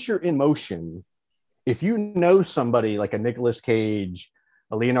once you're in motion, if you know somebody like a Nicolas Cage,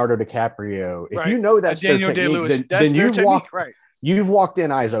 a Leonardo DiCaprio, if you know that's their technique, then you've walked in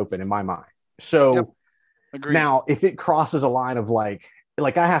eyes open in my mind. So now if it crosses a line of like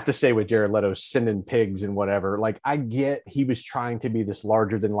I have to say with Jared Leto sending pigs and whatever, like I get he was trying to be this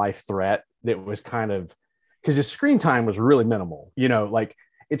larger than life threat that was kind of, because his screen time was really minimal, like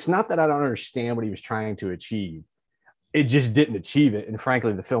it's not that I don't understand what he was trying to achieve. It just didn't achieve it. And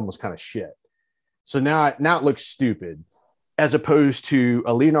frankly, the film was kind of shit. So now it looks stupid, as opposed to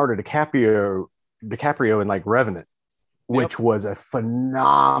a Leonardo DiCaprio in like Revenant, which was a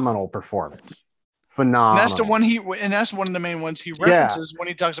phenomenal performance. Phenomenal. And that's one of the main ones he references when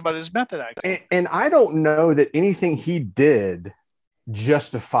he talks about his method acting. And I don't know that anything he did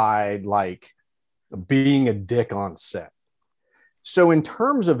justified like being a dick on set. So in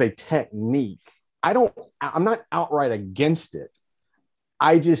terms of a technique, I'm not outright against it.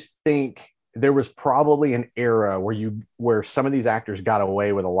 I just think there was probably an era where some of these actors got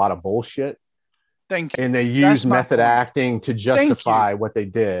away with a lot of bullshit. Thank you. And they used method acting to justify what they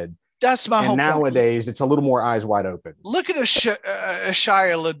did. That's my whole point. Nowadays, it's a little more eyes wide open. Look at a Shia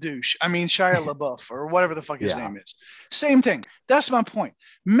LaBeouf, or whatever the fuck his name is. Same thing. That's my point.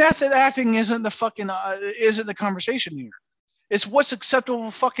 Method acting isn't the conversation here. It's what's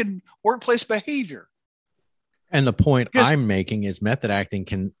acceptable fucking workplace behavior. And the point I'm making is method acting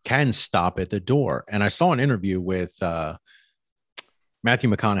can stop at the door. And I saw an interview with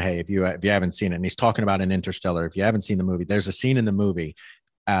Matthew McConaughey, if you haven't seen it, and he's talking about an Interstellar. If you haven't seen the movie, there's a scene in the movie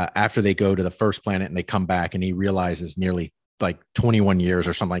after they go to the first planet and they come back and he realizes nearly like 21 years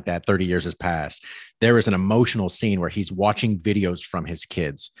or something like that, 30 years has passed. There is an emotional scene where he's watching videos from his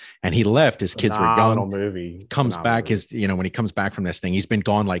kids, and he left, his kids were gone. Movie. Comes back, when he comes back from this thing, he's been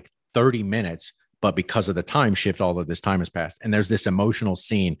gone like 30 minutes, but because of the time shift, all of this time has passed. And there's this emotional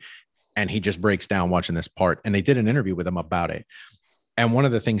scene and he just breaks down watching this part. And they did an interview with him about it. And one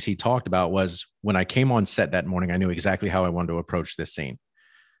of the things he talked about was, when I came on set that morning, I knew exactly how I wanted to approach this scene.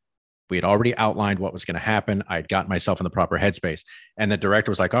 We had already outlined what was going to happen. I had gotten myself in the proper headspace. And the director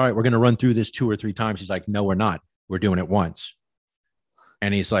was like, all right, we're going to run through this 2 or 3 times. He's like, no, we're not. We're doing it once.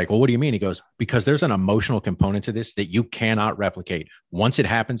 And he's like, well, what do you mean? He goes, because there's an emotional component to this that you cannot replicate. Once it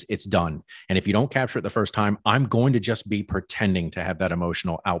happens, it's done. And if you don't capture it the first time, I'm going to just be pretending to have that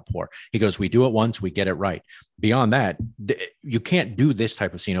emotional outpour. He goes, we do it once, we get it right. Beyond that, you can't do this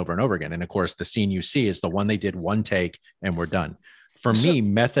type of scene over and over again. And of course, the scene you see is the one they did one take and we're done. For me,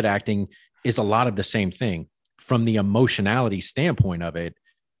 method acting is a lot of the same thing. From the emotionality standpoint of it,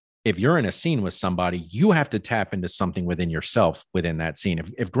 if you're in a scene with somebody, you have to tap into something within yourself within that scene.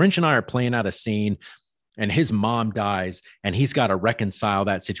 If Grinch and I are playing out a scene and his mom dies and he's got to reconcile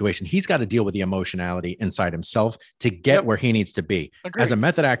that situation. He's got to deal with the emotionality inside himself to get where he needs to be. Agreed. As a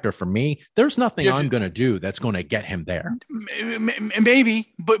method actor, for me, there's nothing I'm going to do that's going to get him there.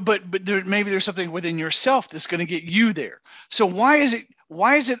 Maybe, but maybe there's something within yourself that's going to get you there. So why is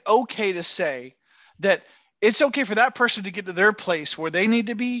it okay to say that it's okay for that person to get to their place where they need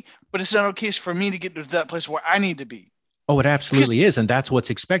to be, but it's not okay for me to get to that place where I need to be? Oh, it absolutely is. And that's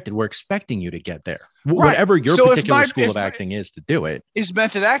what's expected. We're expecting you to get there. Right. Whatever your particular school of acting is to do it. Is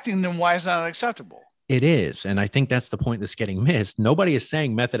method acting, then why is that unacceptable? It is. And I think that's the point that's getting missed. Nobody is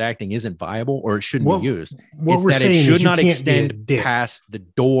saying method acting isn't viable or it shouldn't be used. It's that it should not extend past the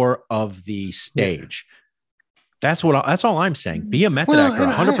door of the stage. That's all I'm saying. Be a method actor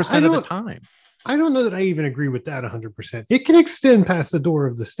 100% of the time. I don't know that I even agree with that 100%. It can extend past the door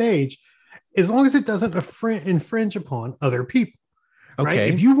of the stage as long as it doesn't infringe upon other people. Right? Okay.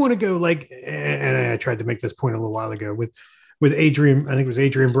 If you want to go like, and I tried to make this point a little while ago with Adrian, I think it was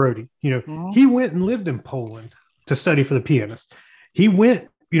Adrian Brody, he went and lived in Poland to study for the pianist. He went,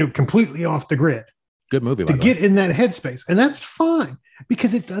 completely off the grid. Good movie. To get in that headspace. And that's fine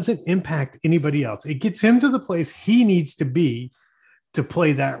because it doesn't impact anybody else. It gets him to the place he needs to be to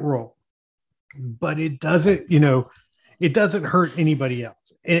play that role. But it doesn't, it doesn't hurt anybody else.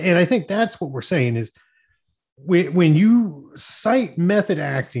 And I think that's what we're saying is when you cite method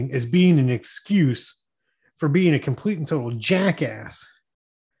acting as being an excuse for being a complete and total jackass,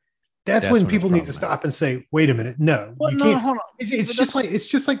 that's when people need to stop and say, wait a minute. No, well, no, hold on. It's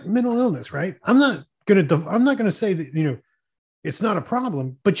just like mental illness, right? I'm not going to say that, it's not a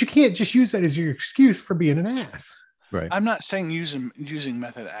problem, but you can't just use that as your excuse for being an ass. Right. I'm not saying using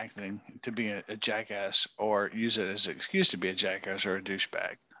method acting to be a jackass or use it as an excuse to be a jackass or a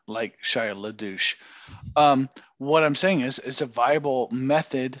douchebag like Shia LaDouche. What I'm saying is it's a viable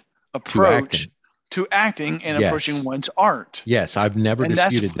method approach to acting and approaching one's art. Yes, I've never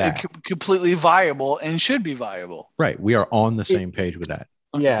disputed that. Completely viable and should be viable. Right. We are on the same page with that.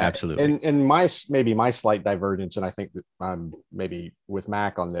 Yeah, absolutely. And my slight divergence, and I think that I'm maybe with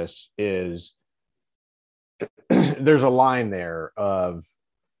Mac on this, is there's a line there of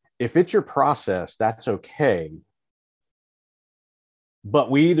if it's your process, that's okay.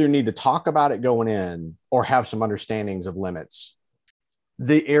 But we either need to talk about it going in or have some understandings of limits.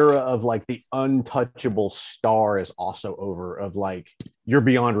 The era of like the untouchable star is also over, of like you're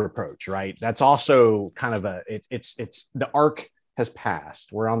beyond reproach, right? That's also kind of it's the arc has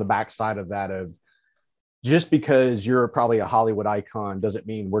passed. We're on the backside of that, of just because you're probably a Hollywood icon doesn't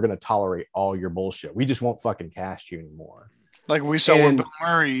mean we're going to tolerate all your bullshit. We just won't fucking cast you anymore. Like we saw with Bill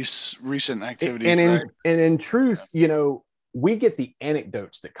Murray's recent activity. And in truth, we get the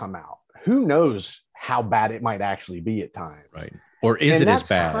anecdotes that come out. Who knows how bad it might actually be at times. Right. Or is it as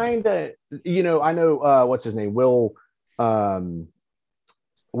bad? Kind of, I know what's his name? Will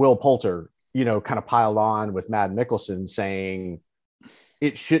Poulter, kind of piled on with Matt Mickelson saying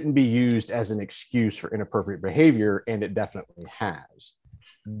it shouldn't be used as an excuse for inappropriate behavior, and it definitely has.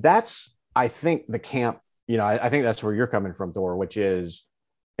 That's, I think, the camp, I think that's where you're coming from, Thor, which is,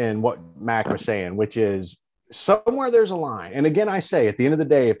 and what Mac was saying, which is somewhere there's a line. And again, I say at the end of the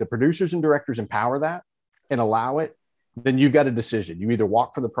day, if the producers and directors empower that and allow it, then you've got a decision. You either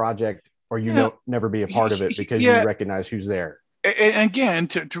walk for the project or you never be a part of it because you recognize who's there. And again,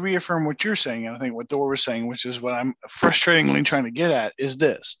 to reaffirm what you're saying, and I think what Thor was saying, which is what I'm frustratingly trying to get at, is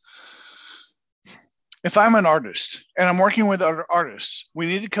this. If I'm an artist and I'm working with other artists, we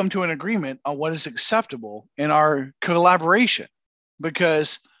need to come to an agreement on what is acceptable in our collaboration.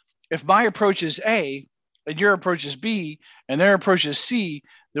 Because if my approach is A and your approach is B and their approach is C,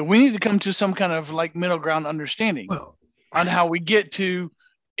 then we need to come to some kind of like middle ground understanding on how we get to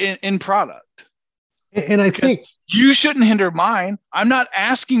in product. And I think you shouldn't hinder mine. I'm not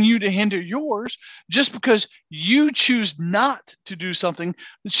asking you to hinder yours. Just because you choose not to do something,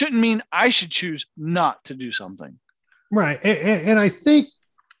 it shouldn't mean I should choose not to do something. Right. And I think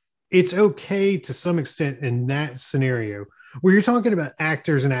it's okay to some extent in that scenario where you're talking about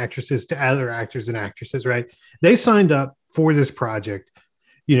actors and actresses to other actors and actresses, right? They signed up for this project,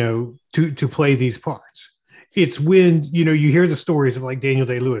 to play these parts. It's when, you hear the stories of like Daniel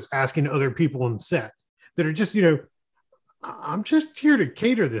Day-Lewis asking other people on set that are just, I'm just here to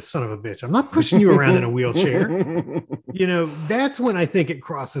cater this son of a bitch. I'm not pushing you around in a wheelchair. That's when I think it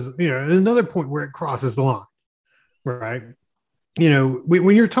crosses, another point where it crosses the line, right?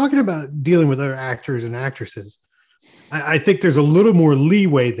 When you're talking about dealing with other actors and actresses, I think there's a little more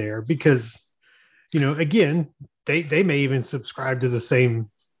leeway there because, again, they may even subscribe to the same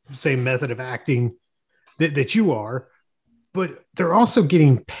method of acting that you are, but they're also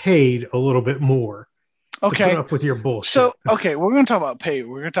getting paid a little bit more Okay. put up with your bullshit. So, okay, we're going to talk about pay.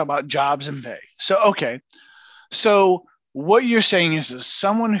 We're going to talk about jobs and pay. So, okay. So, what you're saying is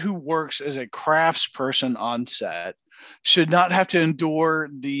someone who works as a crafts person on set should not have to endure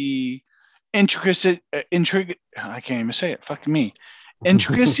the I can't even say it. Fucking me.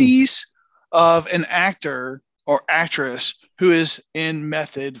 Intricacies of an actor or actress who is in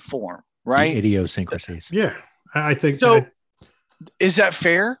method form, right? The idiosyncrasies. Yeah, I think so. Is that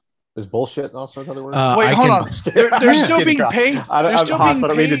fair? Is bullshit also another word? Wait, hold on. They're still being paid. I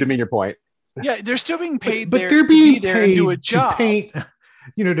don't mean to demean your point. Yeah, they're still being paid, but there they're to being be there paid and do a job. To paint,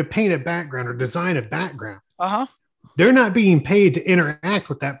 to paint a background or design a background. They're not being paid to interact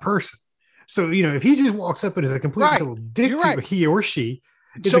with that person. So if he just walks up and is a complete total dick to he or she,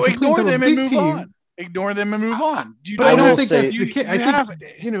 so ignore them and move on. Ignore them and move on. But I don't think that's the case. I think,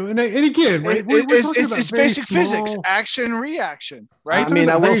 and again, right? It's basic physics, action, reaction, right? I mean,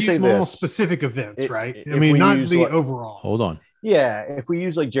 I will say small, this: specific events, right? I mean, not the overall. Hold on. Yeah, if we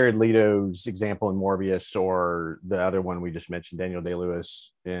use like Jared Leto's example in Morbius, or the other one we just mentioned, Daniel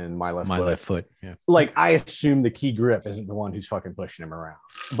Day-Lewis in My Left Foot. Yeah. Like, I assume the key grip isn't the one who's fucking pushing him around.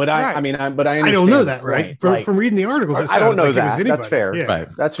 But I don't know that, right? From reading the articles, I don't know that. That's fair. Yeah. Right.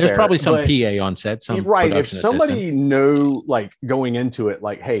 There's probably some PA on set. Some right. If somebody know, like, going into it,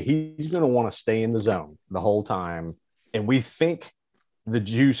 like, hey, he's going to want to stay in the zone the whole time, and we think the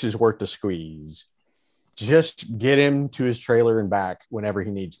juice is worth the squeeze, just get him to his trailer and back whenever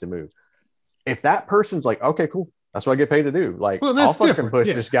he needs to move. If that person's like, okay, cool, that's what I get paid to do. Like, I'll fucking push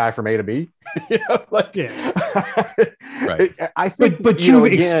this guy from A to B. Right. I think, but you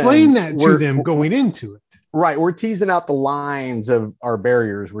explain that to them going into it. Right. We're teasing out the lines of our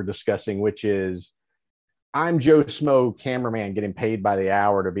barriers we're discussing, which is, I'm Joe Smo, cameraman, getting paid by the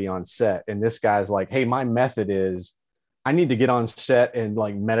hour to be on set. And this guy's like, hey, my method is I need to get on set and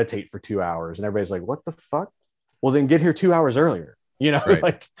like meditate for 2 hours. And everybody's like, what the fuck? Well, then get here 2 hours earlier. Right.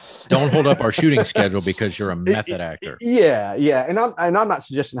 Like, don't hold up our shooting schedule because you're a method actor. Yeah. Yeah. And I'm not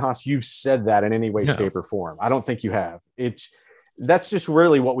suggesting, Haas, you've said that in any way, shape, or form. I don't think you have. That's just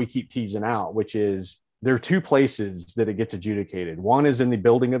really what we keep teasing out, which is there are two places that it gets adjudicated. One is in the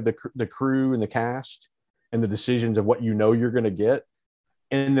building of the crew and the cast and the decisions of what you're going to get,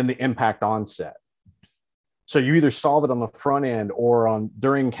 and then the impact on set. So you either solve it on the front end or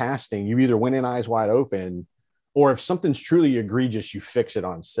during casting, you either went in eyes wide open, or if something's truly egregious, you fix it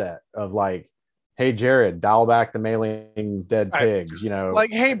on set of like, hey, Jared, dial back the mailing dead pigs,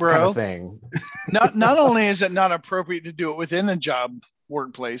 like, hey, bro, kind of thing. Not only is it not appropriate to do it within the job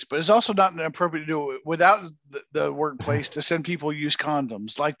workplace, but it's also not appropriate to do it without the workplace to send people use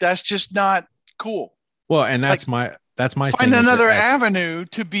condoms. Like, that's just not cool. Well, and that's my find another avenue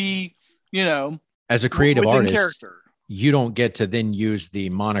to be, as a creative artist, character. You don't get to then use the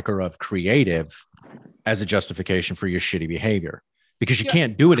moniker of creative as a justification for your shitty behavior, because you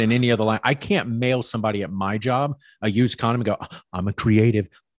can't do it in any other line. I can't mail somebody at my job a used condom and go, I'm a creative.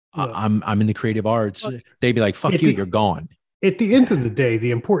 I'm in the creative arts. They'd be like, fuck you, you're gone. At the end of the day,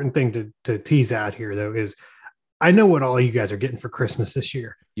 the important thing to tease out here, though, is I know what all you guys are getting for Christmas this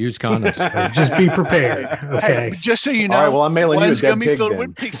year. Used condoms. Just be prepared. Okay. Hey, just so you know, all right, well, I'm mailing one's you a going to be filled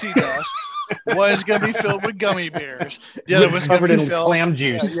with pixie dust. One's going to be filled with gummy bears. The other was covered in clam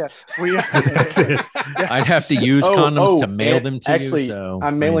juice. That's it. I'd have to use condoms to mail them to actually, you. So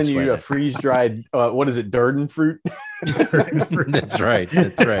I'm mailing you a freeze dried, what is it, Durden fruit? That's right.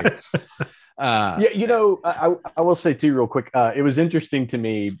 That's right. I will say too, real quick, it was interesting to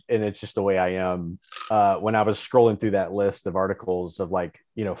me, and it's just the way I am, when I was scrolling through that list of articles of like,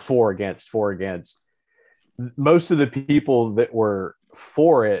 for against, most of the people that were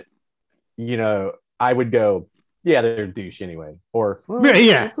for it, I would go, yeah, they're a douche anyway, or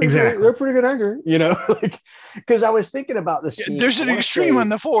exactly, they're a pretty good actor, like, because I was thinking about this. There's an extreme on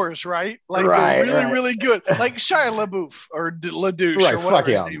the fours, right? Like, they're really, really good, like Shia LaBeouf or LaDouche, right? Or whatever Fuck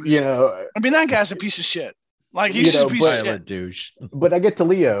his name is. I mean, that guy's a piece of shit. Like, he's just a piece of shit. Douche. But I get to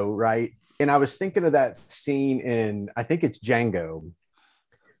Leo, right? And I was thinking of that scene in, I think it's Django,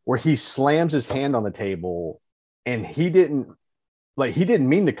 where he slams his hand on the table, and he didn't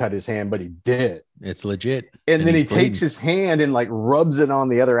mean to cut his hand, but he did. It's legit. And then he takes his hand and like rubs it on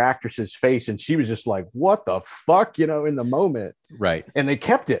the other actress's face. And she was just like, what the fuck, in the moment. Right. And they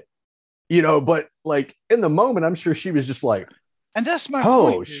kept it, but like in the moment, I'm sure she was just like, and that's my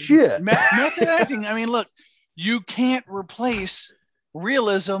point. Oh, shit. Method acting. I mean, look, you can't replace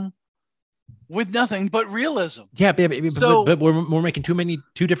realism with nothing but realism. Yeah, but we're making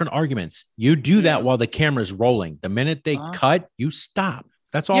two different arguments. You do that while the camera's rolling. The minute they cut, you stop.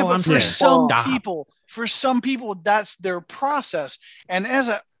 That's all I'm saying. for some people, that's their process. And as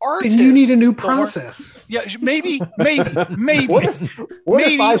an artist, then you need a new process. Yeah, maybe, What if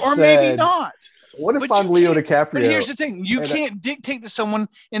maybe, I or said, maybe not. What if But I'm you Leo can't- DiCaprio? But here's the thing: you and can't dictate to someone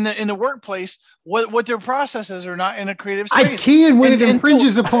in the workplace what their processes are not in a creative I space. can when And- it and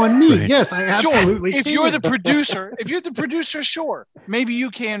infringes upon me. Right. Yes, I absolutely If can. you're the producer, sure. Maybe you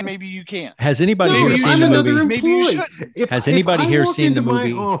can, maybe you can't. Has anybody No, here you seen I'm the another movie? Maybe you employee. should. Has anybody if I here walk seen the into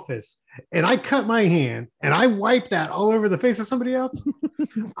movie? my office and I cut my hand and I wipe that all over the face of somebody else,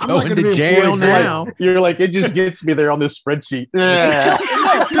 I'm Going not going to be jail employed for now. that. you're like, it just gets me there on this spreadsheet.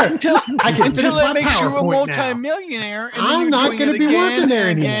 Until I can until finish it my makes you a PowerPoint now. multimillionaire, and then I'm you're not doing gonna it be again working there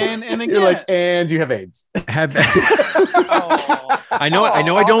and anymore. again and again. You're like, and you have AIDS. Have Oh. I know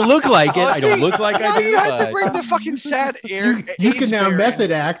I don't look like it. Oh, I don't see, look like now I do. you have to But bring the fucking sad air. You can now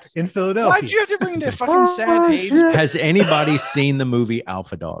method act in Philadelphia. Why'd you have to bring the fucking sad AIDS? shit. has anybody seen the movie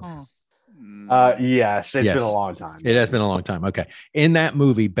Alpha Dog? Oh. Yes, it's Yes. been a long time. It has been a long time. Okay. In that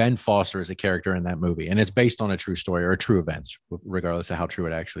movie, Ben Foster is a character in that movie, and it's based on a true story or true events, regardless of how true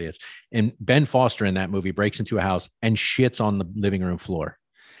it actually is. And Ben Foster in that movie breaks into a house and shits on the living room floor.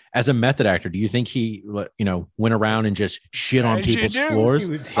 As a method actor, do you think he, went around and just shit on As you people's do. floors?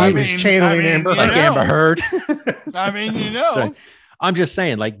 He I was mean- channeling I mean, Amber you Like Heard. know. Amber Heard? I mean, you know. Right. I'm just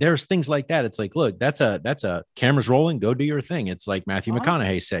saying, like, there's things like that. It's like, look, that's a camera's rolling, go do your thing. It's like Matthew Uh-huh.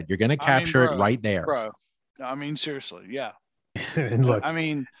 McConaughey said, you're going to I mean, capture bro, it right there. Bro. I mean, seriously, yeah. And look, I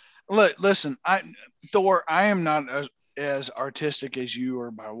mean, look, listen, Thor, I am not as artistic as you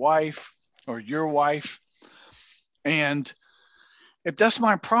or my wife or your wife. And if that's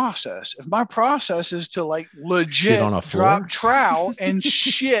my process, if my process is to like legit on a floor? drop trowel and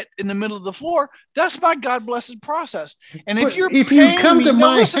shit in the middle of the floor, that's my God blessed process. And but if you're if you paying come me, to no,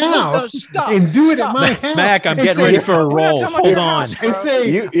 my listen, house stop, and do it stop. at my house, Mac, I'm and getting say- ready for a We're not roll. talking about Hold your on. house, and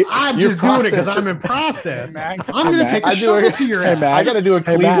say, I'm your just doing it because process- I'm in process. Hey, Mac. I'm going to take a I do shovel it- to your Hey, ass. Mac. I got to do a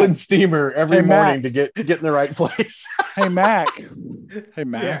Hey, Cleveland Mac. steamer every Hey, Mac. morning to get in the right place. Hey, Mac. Hey,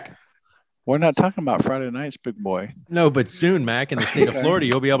 Mac. Yeah. We're not talking about Friday nights, big boy. No, but soon, Mac, in the state of Okay. Florida,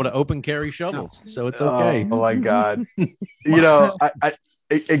 you'll be able to open carry shovels. So it's okay. Oh my God.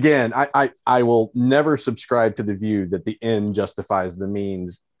 I will never subscribe to the view that the end justifies the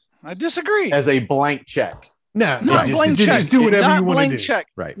means I disagree. as a blank check. No, Not just- blank you check. just do whatever not you wanna blank do. check.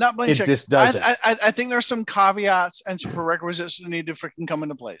 Right. Not blank It check. just doesn't. I think there's some caveats and some prerequisites that need to freaking come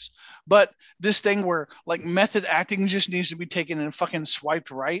into place. But this thing where like method acting just needs to be taken and fucking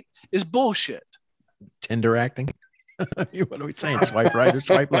swiped right is bullshit. Tender acting. What are we saying? Swipe right or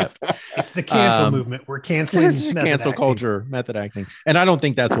swipe left? it's the cancel Um, movement. We're canceling It's method cancel acting. culture, method acting. And I don't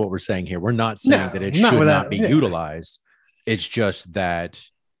think that's what we're saying here. We're not saying No, that it not should without- not be yeah. utilized. It's just that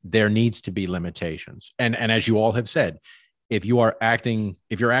there needs to be limitations. And as you all have said, if you're acting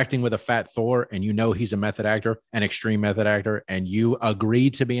with a fat Thor and you know he's a method actor, an extreme method actor, and you agree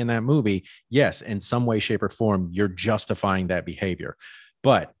to be in that movie, yes, in some way, shape, or form, you're justifying that behavior.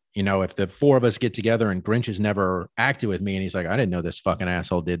 But if the four of us get together and Grinch has never acted with me and he's like, I didn't know this fucking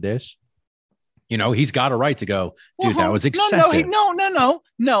asshole did this. He's got a right to go, dude, that was excessive.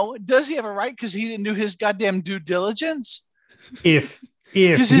 No. Does he have a right? Because he didn't do his goddamn due diligence. If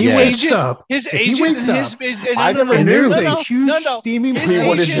Because he his wakes agent, up, his if he agent, wakes and his, up, I never and knew there's that. a huge steaming His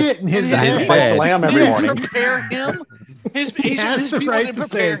pile of agent shit in his and his ass, Fight Slam every didn't morning. prepare him. His He agent, has his the people right didn't to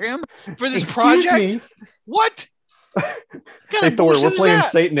prepare say, him for this "Excuse project. me." What? What kind Hey of Thor, bullshit we're is playing that?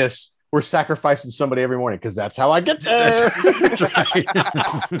 Satanists. We're sacrificing somebody every morning because that's how I get there. That's right.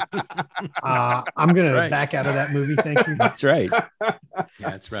 I'm going Right. to back out of that movie. Thank you. That's right.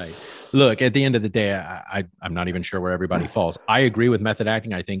 That's right. Look, at the end of the day, I'm not even sure where everybody falls. I agree with method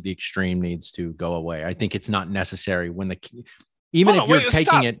acting. I think the extreme needs to go away. I think it's not necessary when even Hold if on, you're wait, taking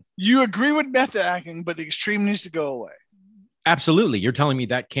stop. it. You agree with method acting, but the extreme needs to go away. Absolutely. You're telling me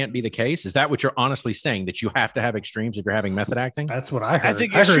that can't be the case? Is that what you're honestly saying, that you have to have extremes if you're having method acting? That's what I heard. I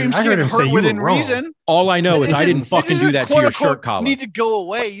think I heard extremes him can say hurt you within were wrong. reason. All I know is I didn't fucking do that to your quote-unquote shirt collar. Need to go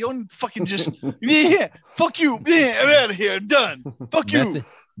away. You don't fucking just yeah. Fuck you. Yeah, I'm out of here. Done. Fuck you.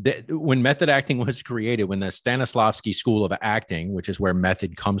 When method acting was created, when the Stanislavski School of Acting, which is where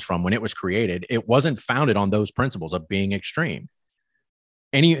method comes from, when it was created, it wasn't founded on those principles of being extreme.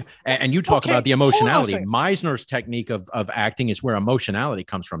 And you talk Okay, about the hold on a emotionality. second. Meisner's technique of acting is where emotionality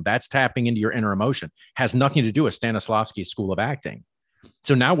comes from. That's tapping into your inner emotion. Has nothing to do with Stanislavski's School of Acting.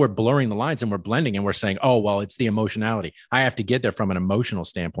 So now we're blurring the lines and we're blending and we're saying, oh, well, it's the emotionality. I have to get there from an emotional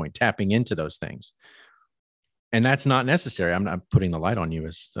standpoint, tapping into those things. And that's not necessary. I'm not putting the light on you.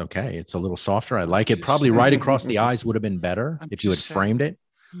 It's okay. It's a little softer. I like it. Just Probably saying. right across the eyes would have been better I'm if you had just saying. framed it.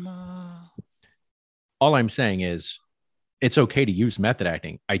 No. All I'm saying is it's okay to use method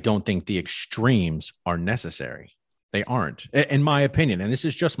acting. I don't think the extremes are necessary. They aren't, in my opinion. And this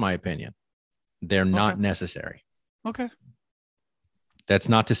is just my opinion. They're not necessary. Okay. That's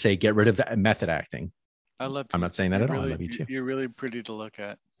not to say get rid of that method acting. I love you. I'm not saying that at all. Really, I love you too. You're really pretty to look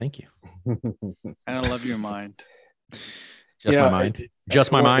at. Thank you. And I love your mind. Just my mind.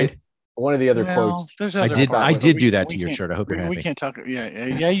 Just my mind. One of the other quotes. I did do that to your shirt. I hope you're happy. We can't talk.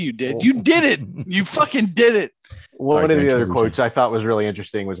 Yeah, you did. You did it. You fucking did it. One of the other quotes I thought was really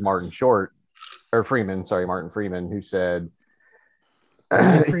interesting was Martin Freeman, who said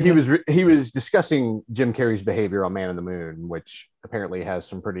he was discussing Jim Carrey's behavior on Man on the Moon, which apparently has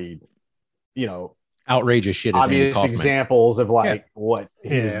some pretty, outrageous shit. Obvious examples of what.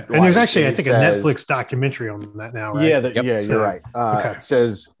 And there's actually, I think, a Netflix documentary on that now, right? You're right. It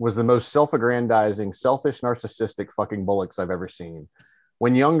says, was the most self-aggrandizing, selfish, narcissistic fucking bullocks I've ever seen.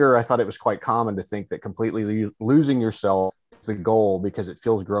 When younger, I thought it was quite common to think that completely losing yourself is the goal because it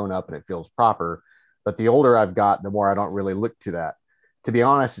feels grown up and it feels proper. But the older I've got, the more I don't really look to that. To be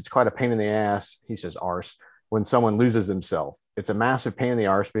honest, it's quite a pain in the ass, he says, arse, when someone loses himself. It's a massive pain in the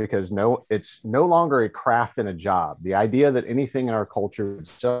arse because it's no longer a craft and a job. The idea that anything in our culture would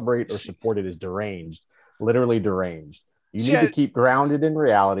celebrate or support it is deranged, literally deranged. You need to keep grounded in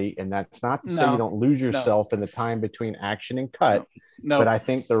reality, and that's not to say you don't lose yourself in the time between action and cut. But I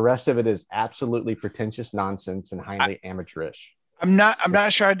think the rest of it is absolutely pretentious nonsense and highly amateurish. I'm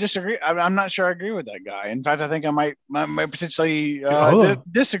not sure I disagree. I'm not sure I agree with that guy. In fact, I think I might potentially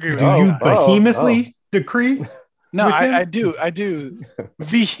disagree with him. Do you vehemently decree? No, I do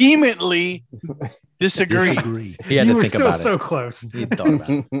vehemently disagree. You were still so close. He thought about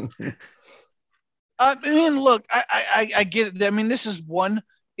it. I mean, look, I get it. I mean, this is one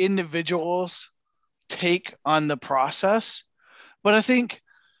individual's take on the process, but I think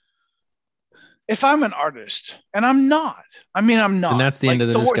if I'm an artist, and I'm not, and that's the end of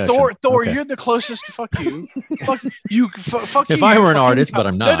the discussion. Thor, you're the closest to fuck you. Fuck you. Fuck you. If I were an artist, but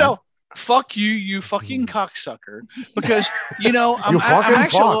I'm not. No. Fuck you, you fucking cocksucker. Because, I'm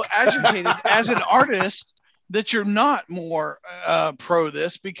actually a little agitated as an artist that you're not more pro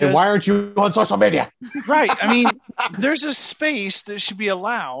this. Because and why aren't you on social media? Right. I mean, there's a space that should be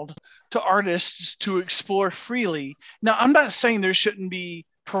allowed to artists to explore freely. Now, I'm not saying there shouldn't be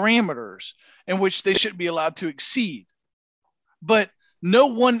parameters in which they shouldn't be allowed to exceed. But no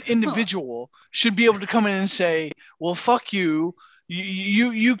one individual should be able to come in and say, well, fuck you.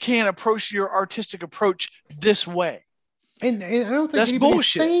 You can't approach your artistic approach this way. And I don't think that's anybody's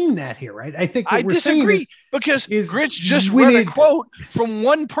bullshit. Saying that here, right? I think I disagree because Gritch just read a quote from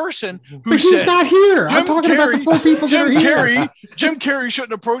one person who said, he's not here. I'm talking about the 4 people that are here. Jim Carrey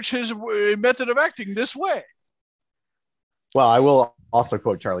shouldn't approach his method of acting this way. Well, I will also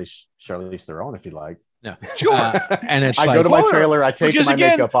quote Charlize Theron if you like. No, sure. And it's I go to my trailer, I take my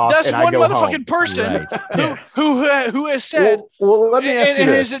makeup off, that's and I go one motherfucking home. person who has said well, let me ask you and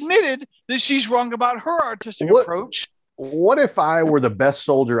this. has admitted that she's wrong about her artistic approach. What if I were the best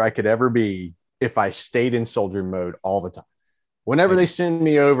soldier I could ever be if I stayed in soldier mode all the time? Whenever they send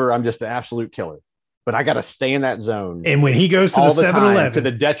me over, I'm just an absolute killer. But I got to stay in that zone. And when he goes to the 7-Eleven, to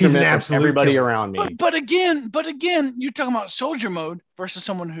the detriment of everybody around me. But again, you're talking about soldier mode versus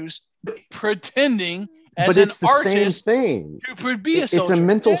someone who's pretending as an artist same thing. Who would be a soldier. It's a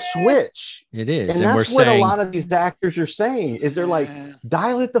mental switch. It is. And that's what a lot of these actors are saying is they're like,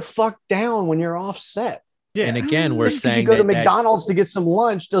 dial it the fuck down when you're offset. Yeah. And again, we're saying you go to McDonald's to get some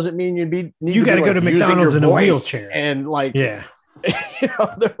lunch doesn't mean you got to go to McDonald's in a wheelchair. And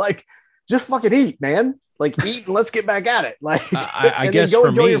they're like, just fucking eat, man. Like eat and let's get back at it. Like I guess go for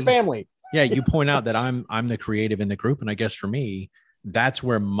enjoy me, your family. Yeah, you point out that I'm the creative in the group, and I guess for me, that's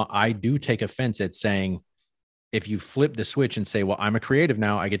where I do take offense at saying, if you flip the switch and say, well, I'm a creative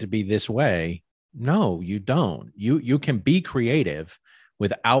now, I get to be this way. No, you don't. You can be creative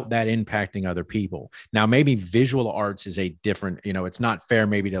without that impacting other people. Now, maybe visual arts is a different, it's not fair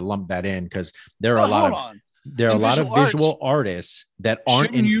maybe to lump that in because there are a lot of visual artists that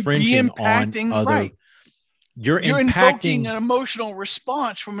aren't infringing on other. Right. You're invoking an emotional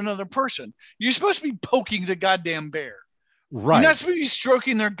response from another person. You're supposed to be poking the goddamn bear. Right. You're not supposed to be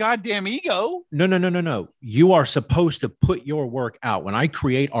stroking their goddamn ego. No. You are supposed to put your work out. When I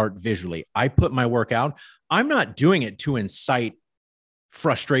create art visually, I put my work out. I'm not doing it to incite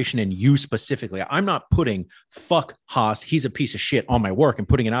frustration in you specifically. I'm not putting fuck Haas, he's a piece of shit on my work and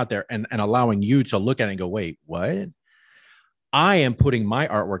putting it out there and allowing you to look at it and go, wait, what? I am putting my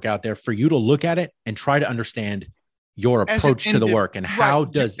artwork out there for you to look at it and try to understand your approach to the work and how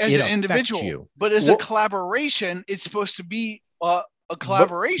does it affect you. But as a collaboration, it's supposed to be a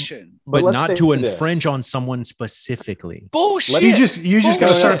collaboration. but let's not say to this. infringe on someone specifically. Bullshit. You just Bullshit.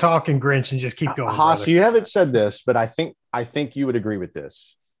 gotta start talking Grinch and just keep going. Haas, brother. you haven't said this, but I think you would agree with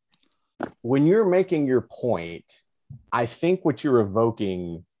this. When you're making your point, I think what you're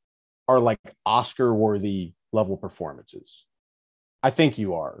evoking are like Oscar-worthy level performances. I think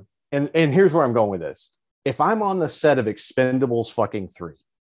you are. And here's where I'm going with this. If I'm on the set of Expendables fucking 3,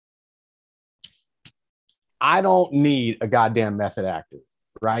 I don't need a goddamn method actor,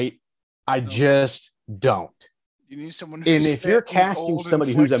 right? I just don't. You need someone. And if you're fit and casting old and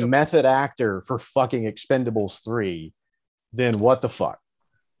somebody who's a flexible. method actor for fucking Expendables 3, then what the fuck?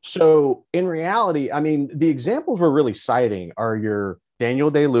 So in reality, I mean, the examples we're really citing are your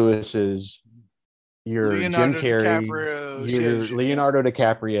Daniel Day-Lewis's, your Leonardo Jim Carrey, DiCaprio's, your yeah, Leonardo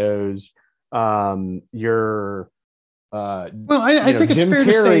DiCaprio's, your Well, I think it's Jim fair Carrey,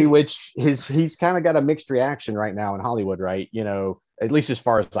 to say, which he's kind of got a mixed reaction right now in Hollywood, right? You know, at least as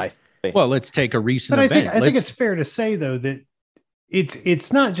far as I think. Well, let's take a recent but event. I think it's fair to say though that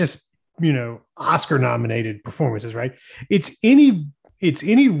it's not just Oscar nominated performances, right? It's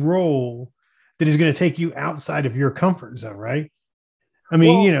any role that is going to take you outside of your comfort zone, right? I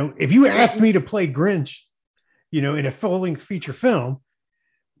mean, Well, if you asked me to play Grinch, in a full-length feature film,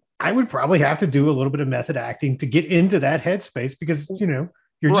 I would probably have to do a little bit of method acting to get into that headspace because, you're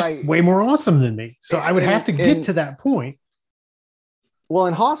just Right. way more awesome than me. So I would have to get and- to that point. Well,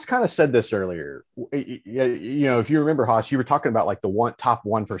 and Haas kind of said this earlier. If you remember, Haas, you were talking about like the top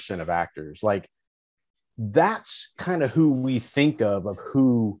 1% of actors. Like that's kind of who we think of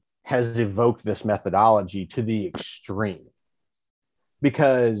who has evoked this methodology to the extreme.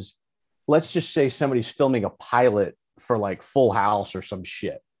 Because let's just say somebody's filming a pilot for like Full House or some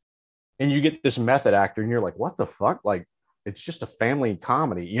shit. And you get this method actor and you're like, what the fuck? Like, it's just a family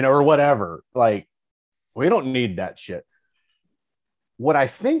comedy, or whatever. Like, we don't need that shit. What I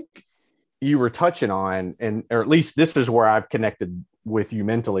think you were touching on, or at least this is where I've connected with you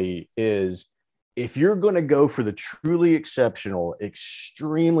mentally, is if you're going to go for the truly exceptional,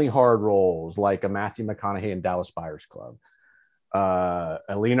 extremely hard roles like a Matthew McConaughey in Dallas Buyers Club, a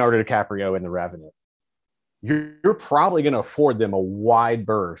Leonardo DiCaprio in The Revenant, you're probably going to afford them a wide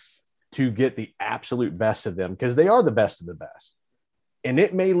berth to get the absolute best of them because they are the best of the best. And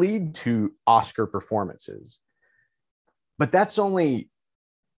it may lead to Oscar performances. But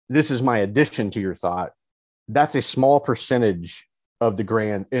this is my addition to your thought. That's a small percentage of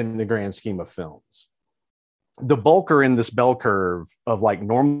in the grand scheme of films. The bulk are in this bell curve of like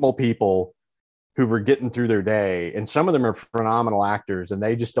normal people who were getting through their day. And some of them are phenomenal actors and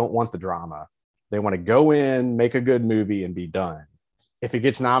they just don't want the drama. They want to go in, make a good movie and be done. If it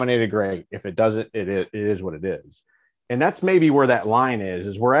gets nominated, great. If it doesn't, it is what it is. And that's maybe where that line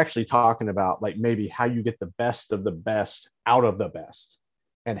is we're actually talking about like maybe how you get the best of the best out of the best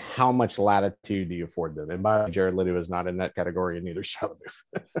and how much latitude do you afford them. And by the way, Jared Leto is not in that category and neither Shia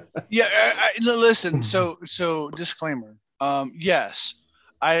LaBeouf. Yeah, listen. So disclaimer. Yes,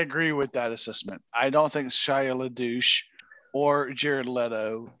 I agree with that assessment. I don't think Shia LaBeouf or Jared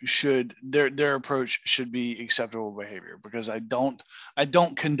Leto their approach should be acceptable behavior because I don't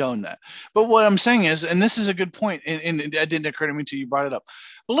condone that. But what I'm saying is, and this is a good point, and it didn't occur to me until you brought it up.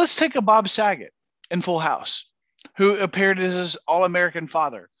 But let's take a Bob Saget in Full House, who appeared as his all-American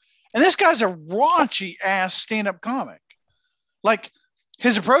father, and this guy's a raunchy ass stand-up comic. Like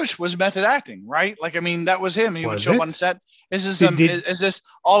his approach was method acting, right? Like I mean, that was him. He would show up on set. Is this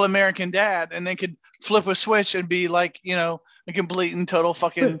all-American dad, and then could flip a switch and be like, a complete and total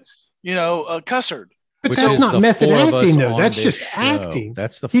fucking, cussard. But that's not method acting, though. That's just acting.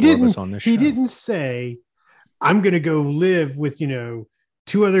 That's the four of us on this show. He didn't say, I'm going to go live with, 2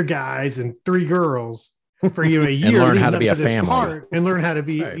 other guys and 3 girls for, a year. And learn how to be a family. And learn how to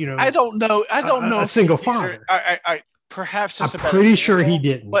be, I don't know. A single father. Perhaps I'm pretty sure he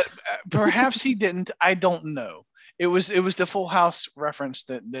didn't. But perhaps he didn't. I don't know. It was the Full House reference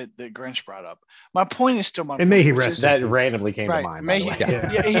that Grinch brought up. My point is still my point. And may he rest. That randomly came to mind.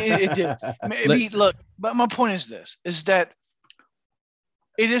 It did. Maybe, look, but my point is this: is that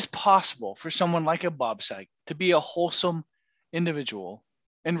it is possible for someone like a Bob Saget to be a wholesome individual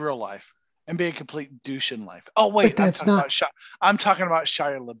in real life and be a complete douche in life. Oh wait, I'm talking about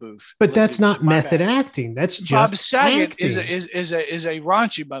Shia LaBeouf. But that's not method acting. That's just Bob Saget acting. is a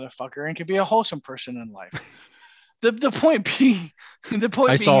raunchy motherfucker and can be a wholesome person in life. The point being is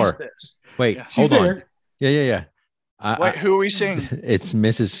this. Wait, yeah. Hold on. Yeah. Wait, who are we seeing? It's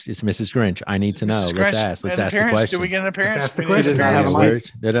Mrs. Grinch. I need to know. Let's ask the question. Do we get an appearance? Let's ask the question.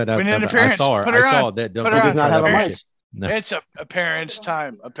 We need an appearance. I saw her. I saw that. She does not have a mic. No. It's a parent's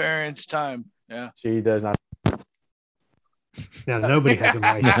time. Yeah. She does not. Now nobody has a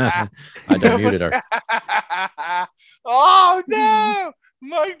mic. I done muted her. Oh no!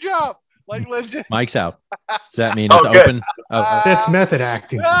 Mic drop. Like legit. Mike's out. Does that mean it's Oh, good. open? Oh, That's method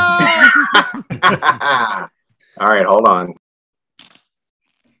acting. Ah! All right, hold on.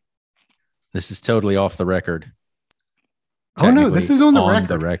 this is totally off the record. Oh no, this is on the Technically record.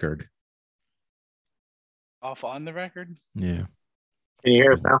 the record. Off on the record. Yeah. Can you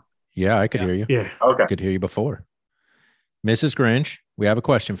hear us now? Yeah, I could Yeah. hear you. Yeah. Okay. Could hear you before. Mrs. Grinch, we have a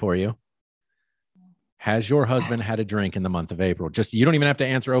question for you. Has your husband had a drink in the month of April? Just you don't even have to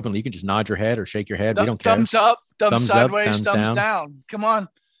answer openly. You can just nod your head or shake your head. We don't care. Thumbs up, thumbs Thumbs up, sideways, thumbs thumbs down. down. Come on.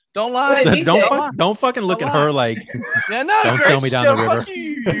 Don't lie. What did don't say? don't fucking look Don't at her lie. like Yeah, no, Don't Grinch, sell me down the no, river. fuck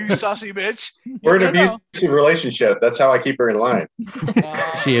you saucy bitch. We're in Yeah, an no. abusive relationship. That's how I keep her in line.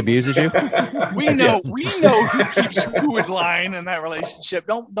 she abuses you. We know who keeps who in line in that relationship.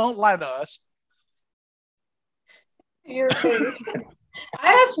 Don't lie to us. Your face.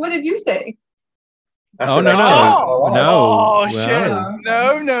 I asked, what did you say? I Oh, said no, I- no. No. Oh well, shit. No. Now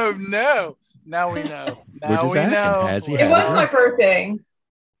we know. Now We're just we asking, know. has he It had a was my drink? birthday.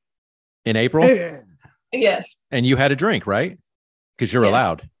 In April, Hey, Yes. and you had a drink, right? Because you're Yes.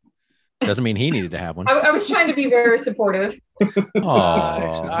 allowed. Doesn't mean he needed to have one. I was trying to be very supportive.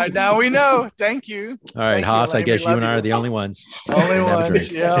 Oh, Now we know. Thank you. all right, Thank you, Haas. I Elaine. guess We you love and I you. are the only ones. Only Didn't have a ones.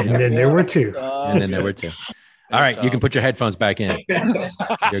 drink. Yeah. and then there were two. And then there were two. All right, you can put your headphones back in.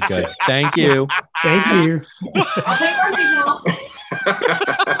 You're good. Thank you. Thank you. I'll take our now.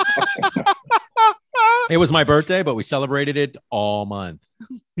 It was my birthday, but we celebrated it all month.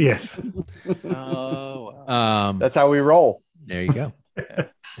 Yes. Oh, wow. That's how we roll. There you go.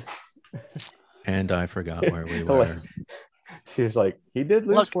 And I forgot where we were. She was like, he did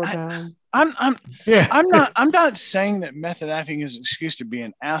lose Look, 4 pounds. Yeah. I'm not saying that method acting is an excuse to be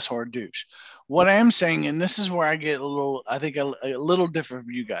an asshole or douche. What I am saying, and this is where I get a little different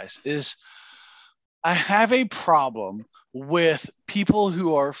from you guys, is I have a problem with people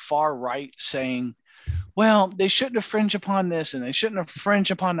who are far right saying, well, they shouldn't infringe upon this and they shouldn't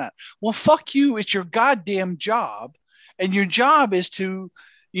infringe upon that. Well, fuck you. It's your goddamn job. And your job is to,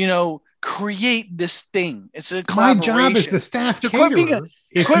 create this thing. It's a My collaboration. job as the staff To quit being caterer.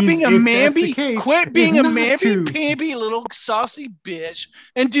 Quit being a mamby, quit being a mamby. mamby-pamby little saucy bitch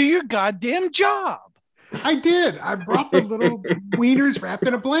and do your goddamn job. I did. I brought the little wieners wrapped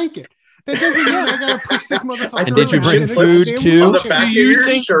in a blanket. That doesn't mean I gotta push this motherfucker. And did you around bring in a food goddamn too? On the wheelchair. back of Do you your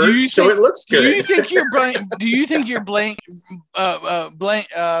think- shirt, do you so think- it looks Do you good. think you're blank? Do you think you're blank?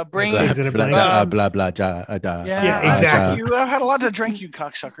 Bring. Is it a blanket? Blah, blah, ja, Yeah, exactly. You had a lot to drink, you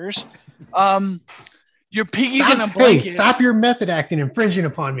cocksuckers. Your piggies in a Hey, blanket. stop your method acting, infringing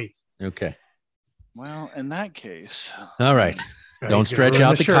upon me. Okay. Well, in that case, All right. Oh, Don't he's gonna stretch ruin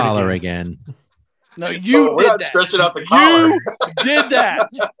out the shirt collar again. no, you we're did not that. stretching out the collar. You did that.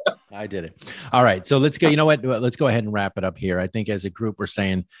 I did it. All right. So let's go. You know what? Let's go ahead and wrap it up here. I think as a group, we're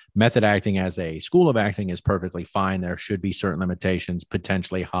saying method acting as a school of acting is perfectly fine. There should be certain limitations,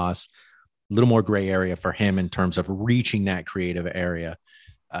 potentially Haas, a little more gray area for him in terms of reaching that creative area.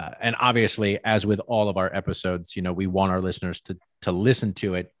 And obviously, as with all of our episodes, we want our listeners to listen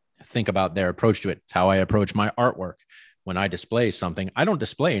to it, think about their approach to it. It's how I approach my artwork. When I display something, I don't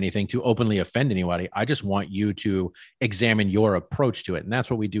display anything to openly offend anybody. I just want you to examine your approach to it. And that's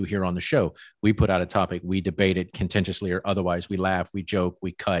what we do here on the show. We put out a topic, we debate it contentiously or otherwise. We laugh, we joke,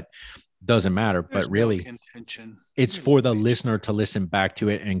 we cut. Doesn't matter. There's But really, no contention. it's for the listener to listen back to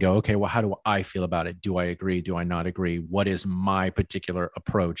it and go, okay, well, how do I feel about it? Do I agree? Do I not agree? What is my particular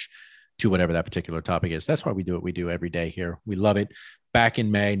approach to whatever that particular topic is? That's why we do what we do every day here. We love it. Back in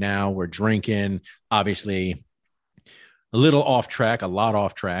May now, we're drinking, obviously a little off track, a lot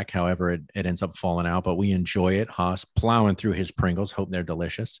off track. However, it ends up falling out, but we enjoy it. Haas plowing through his Pringles, hoping they're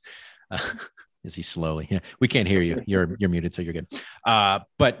delicious. Is he slowly? Yeah, we can't hear you. You're muted, so you're good.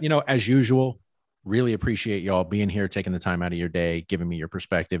 But as usual, really appreciate y'all being here, taking the time out of your day, giving me your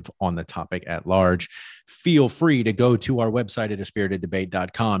perspective on the topic at large. Feel free to go to our website at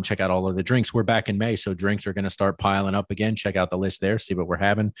aspiriteddebate.com. Check out all of the drinks. We're back in May, so drinks are going to start piling up again. Check out the list there, see what we're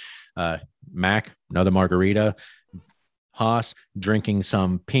having. Mac, another margarita. Haas drinking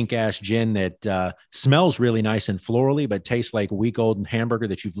some pink ass gin that smells really nice and florally, but tastes like week old hamburger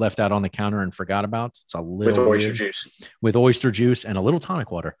that you've left out on the counter and forgot about. It's a little With oyster weird. juice. With oyster juice and a little tonic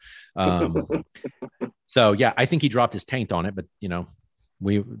water. So yeah, I think he dropped his taint on it, but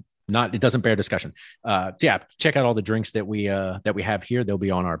we It doesn't bear discussion. Yeah, check out all the drinks that we have here. They'll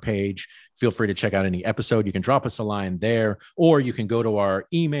be on our page. Feel free to check out any episode. You can drop us a line there, or you can go to our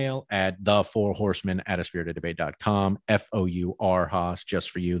email at the4horsemen@aspiritedebate.com. FOUR Haas, just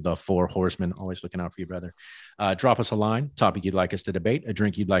for you, the four horsemen. Always looking out for you, brother. Drop us a line, topic you'd like us to debate, a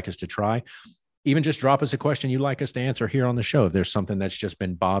drink you'd like us to try. Even just drop us a question you'd like us to answer here on the show. If there's something that's just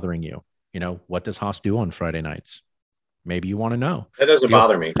been bothering you, what does Haas do on Friday nights? Maybe you want to know. That doesn't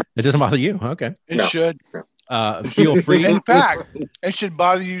bother me. It doesn't bother you. Okay. It should. Feel free. In fact, it should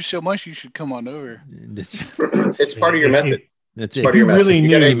bother you so much you should come on over. It's part of your method. That's It's it. part of your really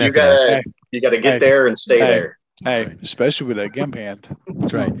method. need You gotta get there and stay there. Hey, especially with that gimp hand.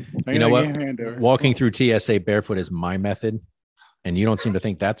 That's right. You know what? Walking through TSA barefoot is my method, and you don't seem to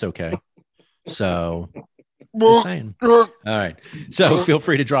think that's okay. So, just saying. All right. So feel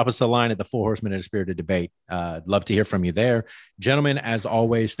free to drop us a line at the Four Horsemen at a Spirited Debate. Love to hear from you there. Gentlemen, as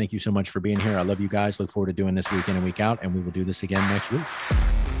always, thank you so much for being here. I love you guys. Look forward to doing this week in and week out, and we will do this again next week.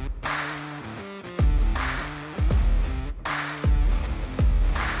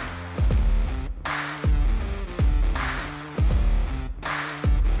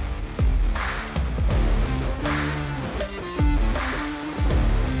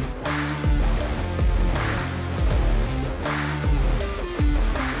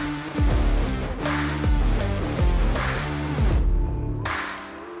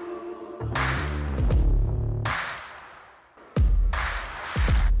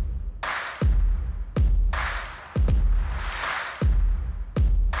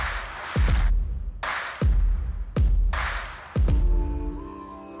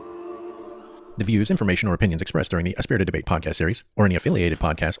 The views, information, or opinions expressed during the A Spirited Debate podcast series or any affiliated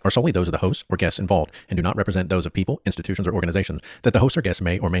podcast are solely those of the hosts or guests involved and do not represent those of people, institutions, or organizations that the host or guests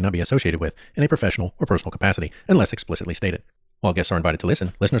may or may not be associated with in a professional or personal capacity, unless explicitly stated. While guests are invited to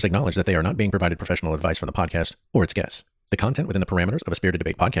listen, listeners acknowledge that they are not being provided professional advice from the podcast or its guests. The content within the parameters of A Spirited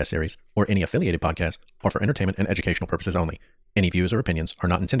Debate podcast series or any affiliated podcast are for entertainment and educational purposes only. Any views or opinions are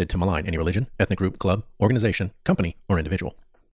not intended to malign any religion, ethnic group, club, organization, company, or individual.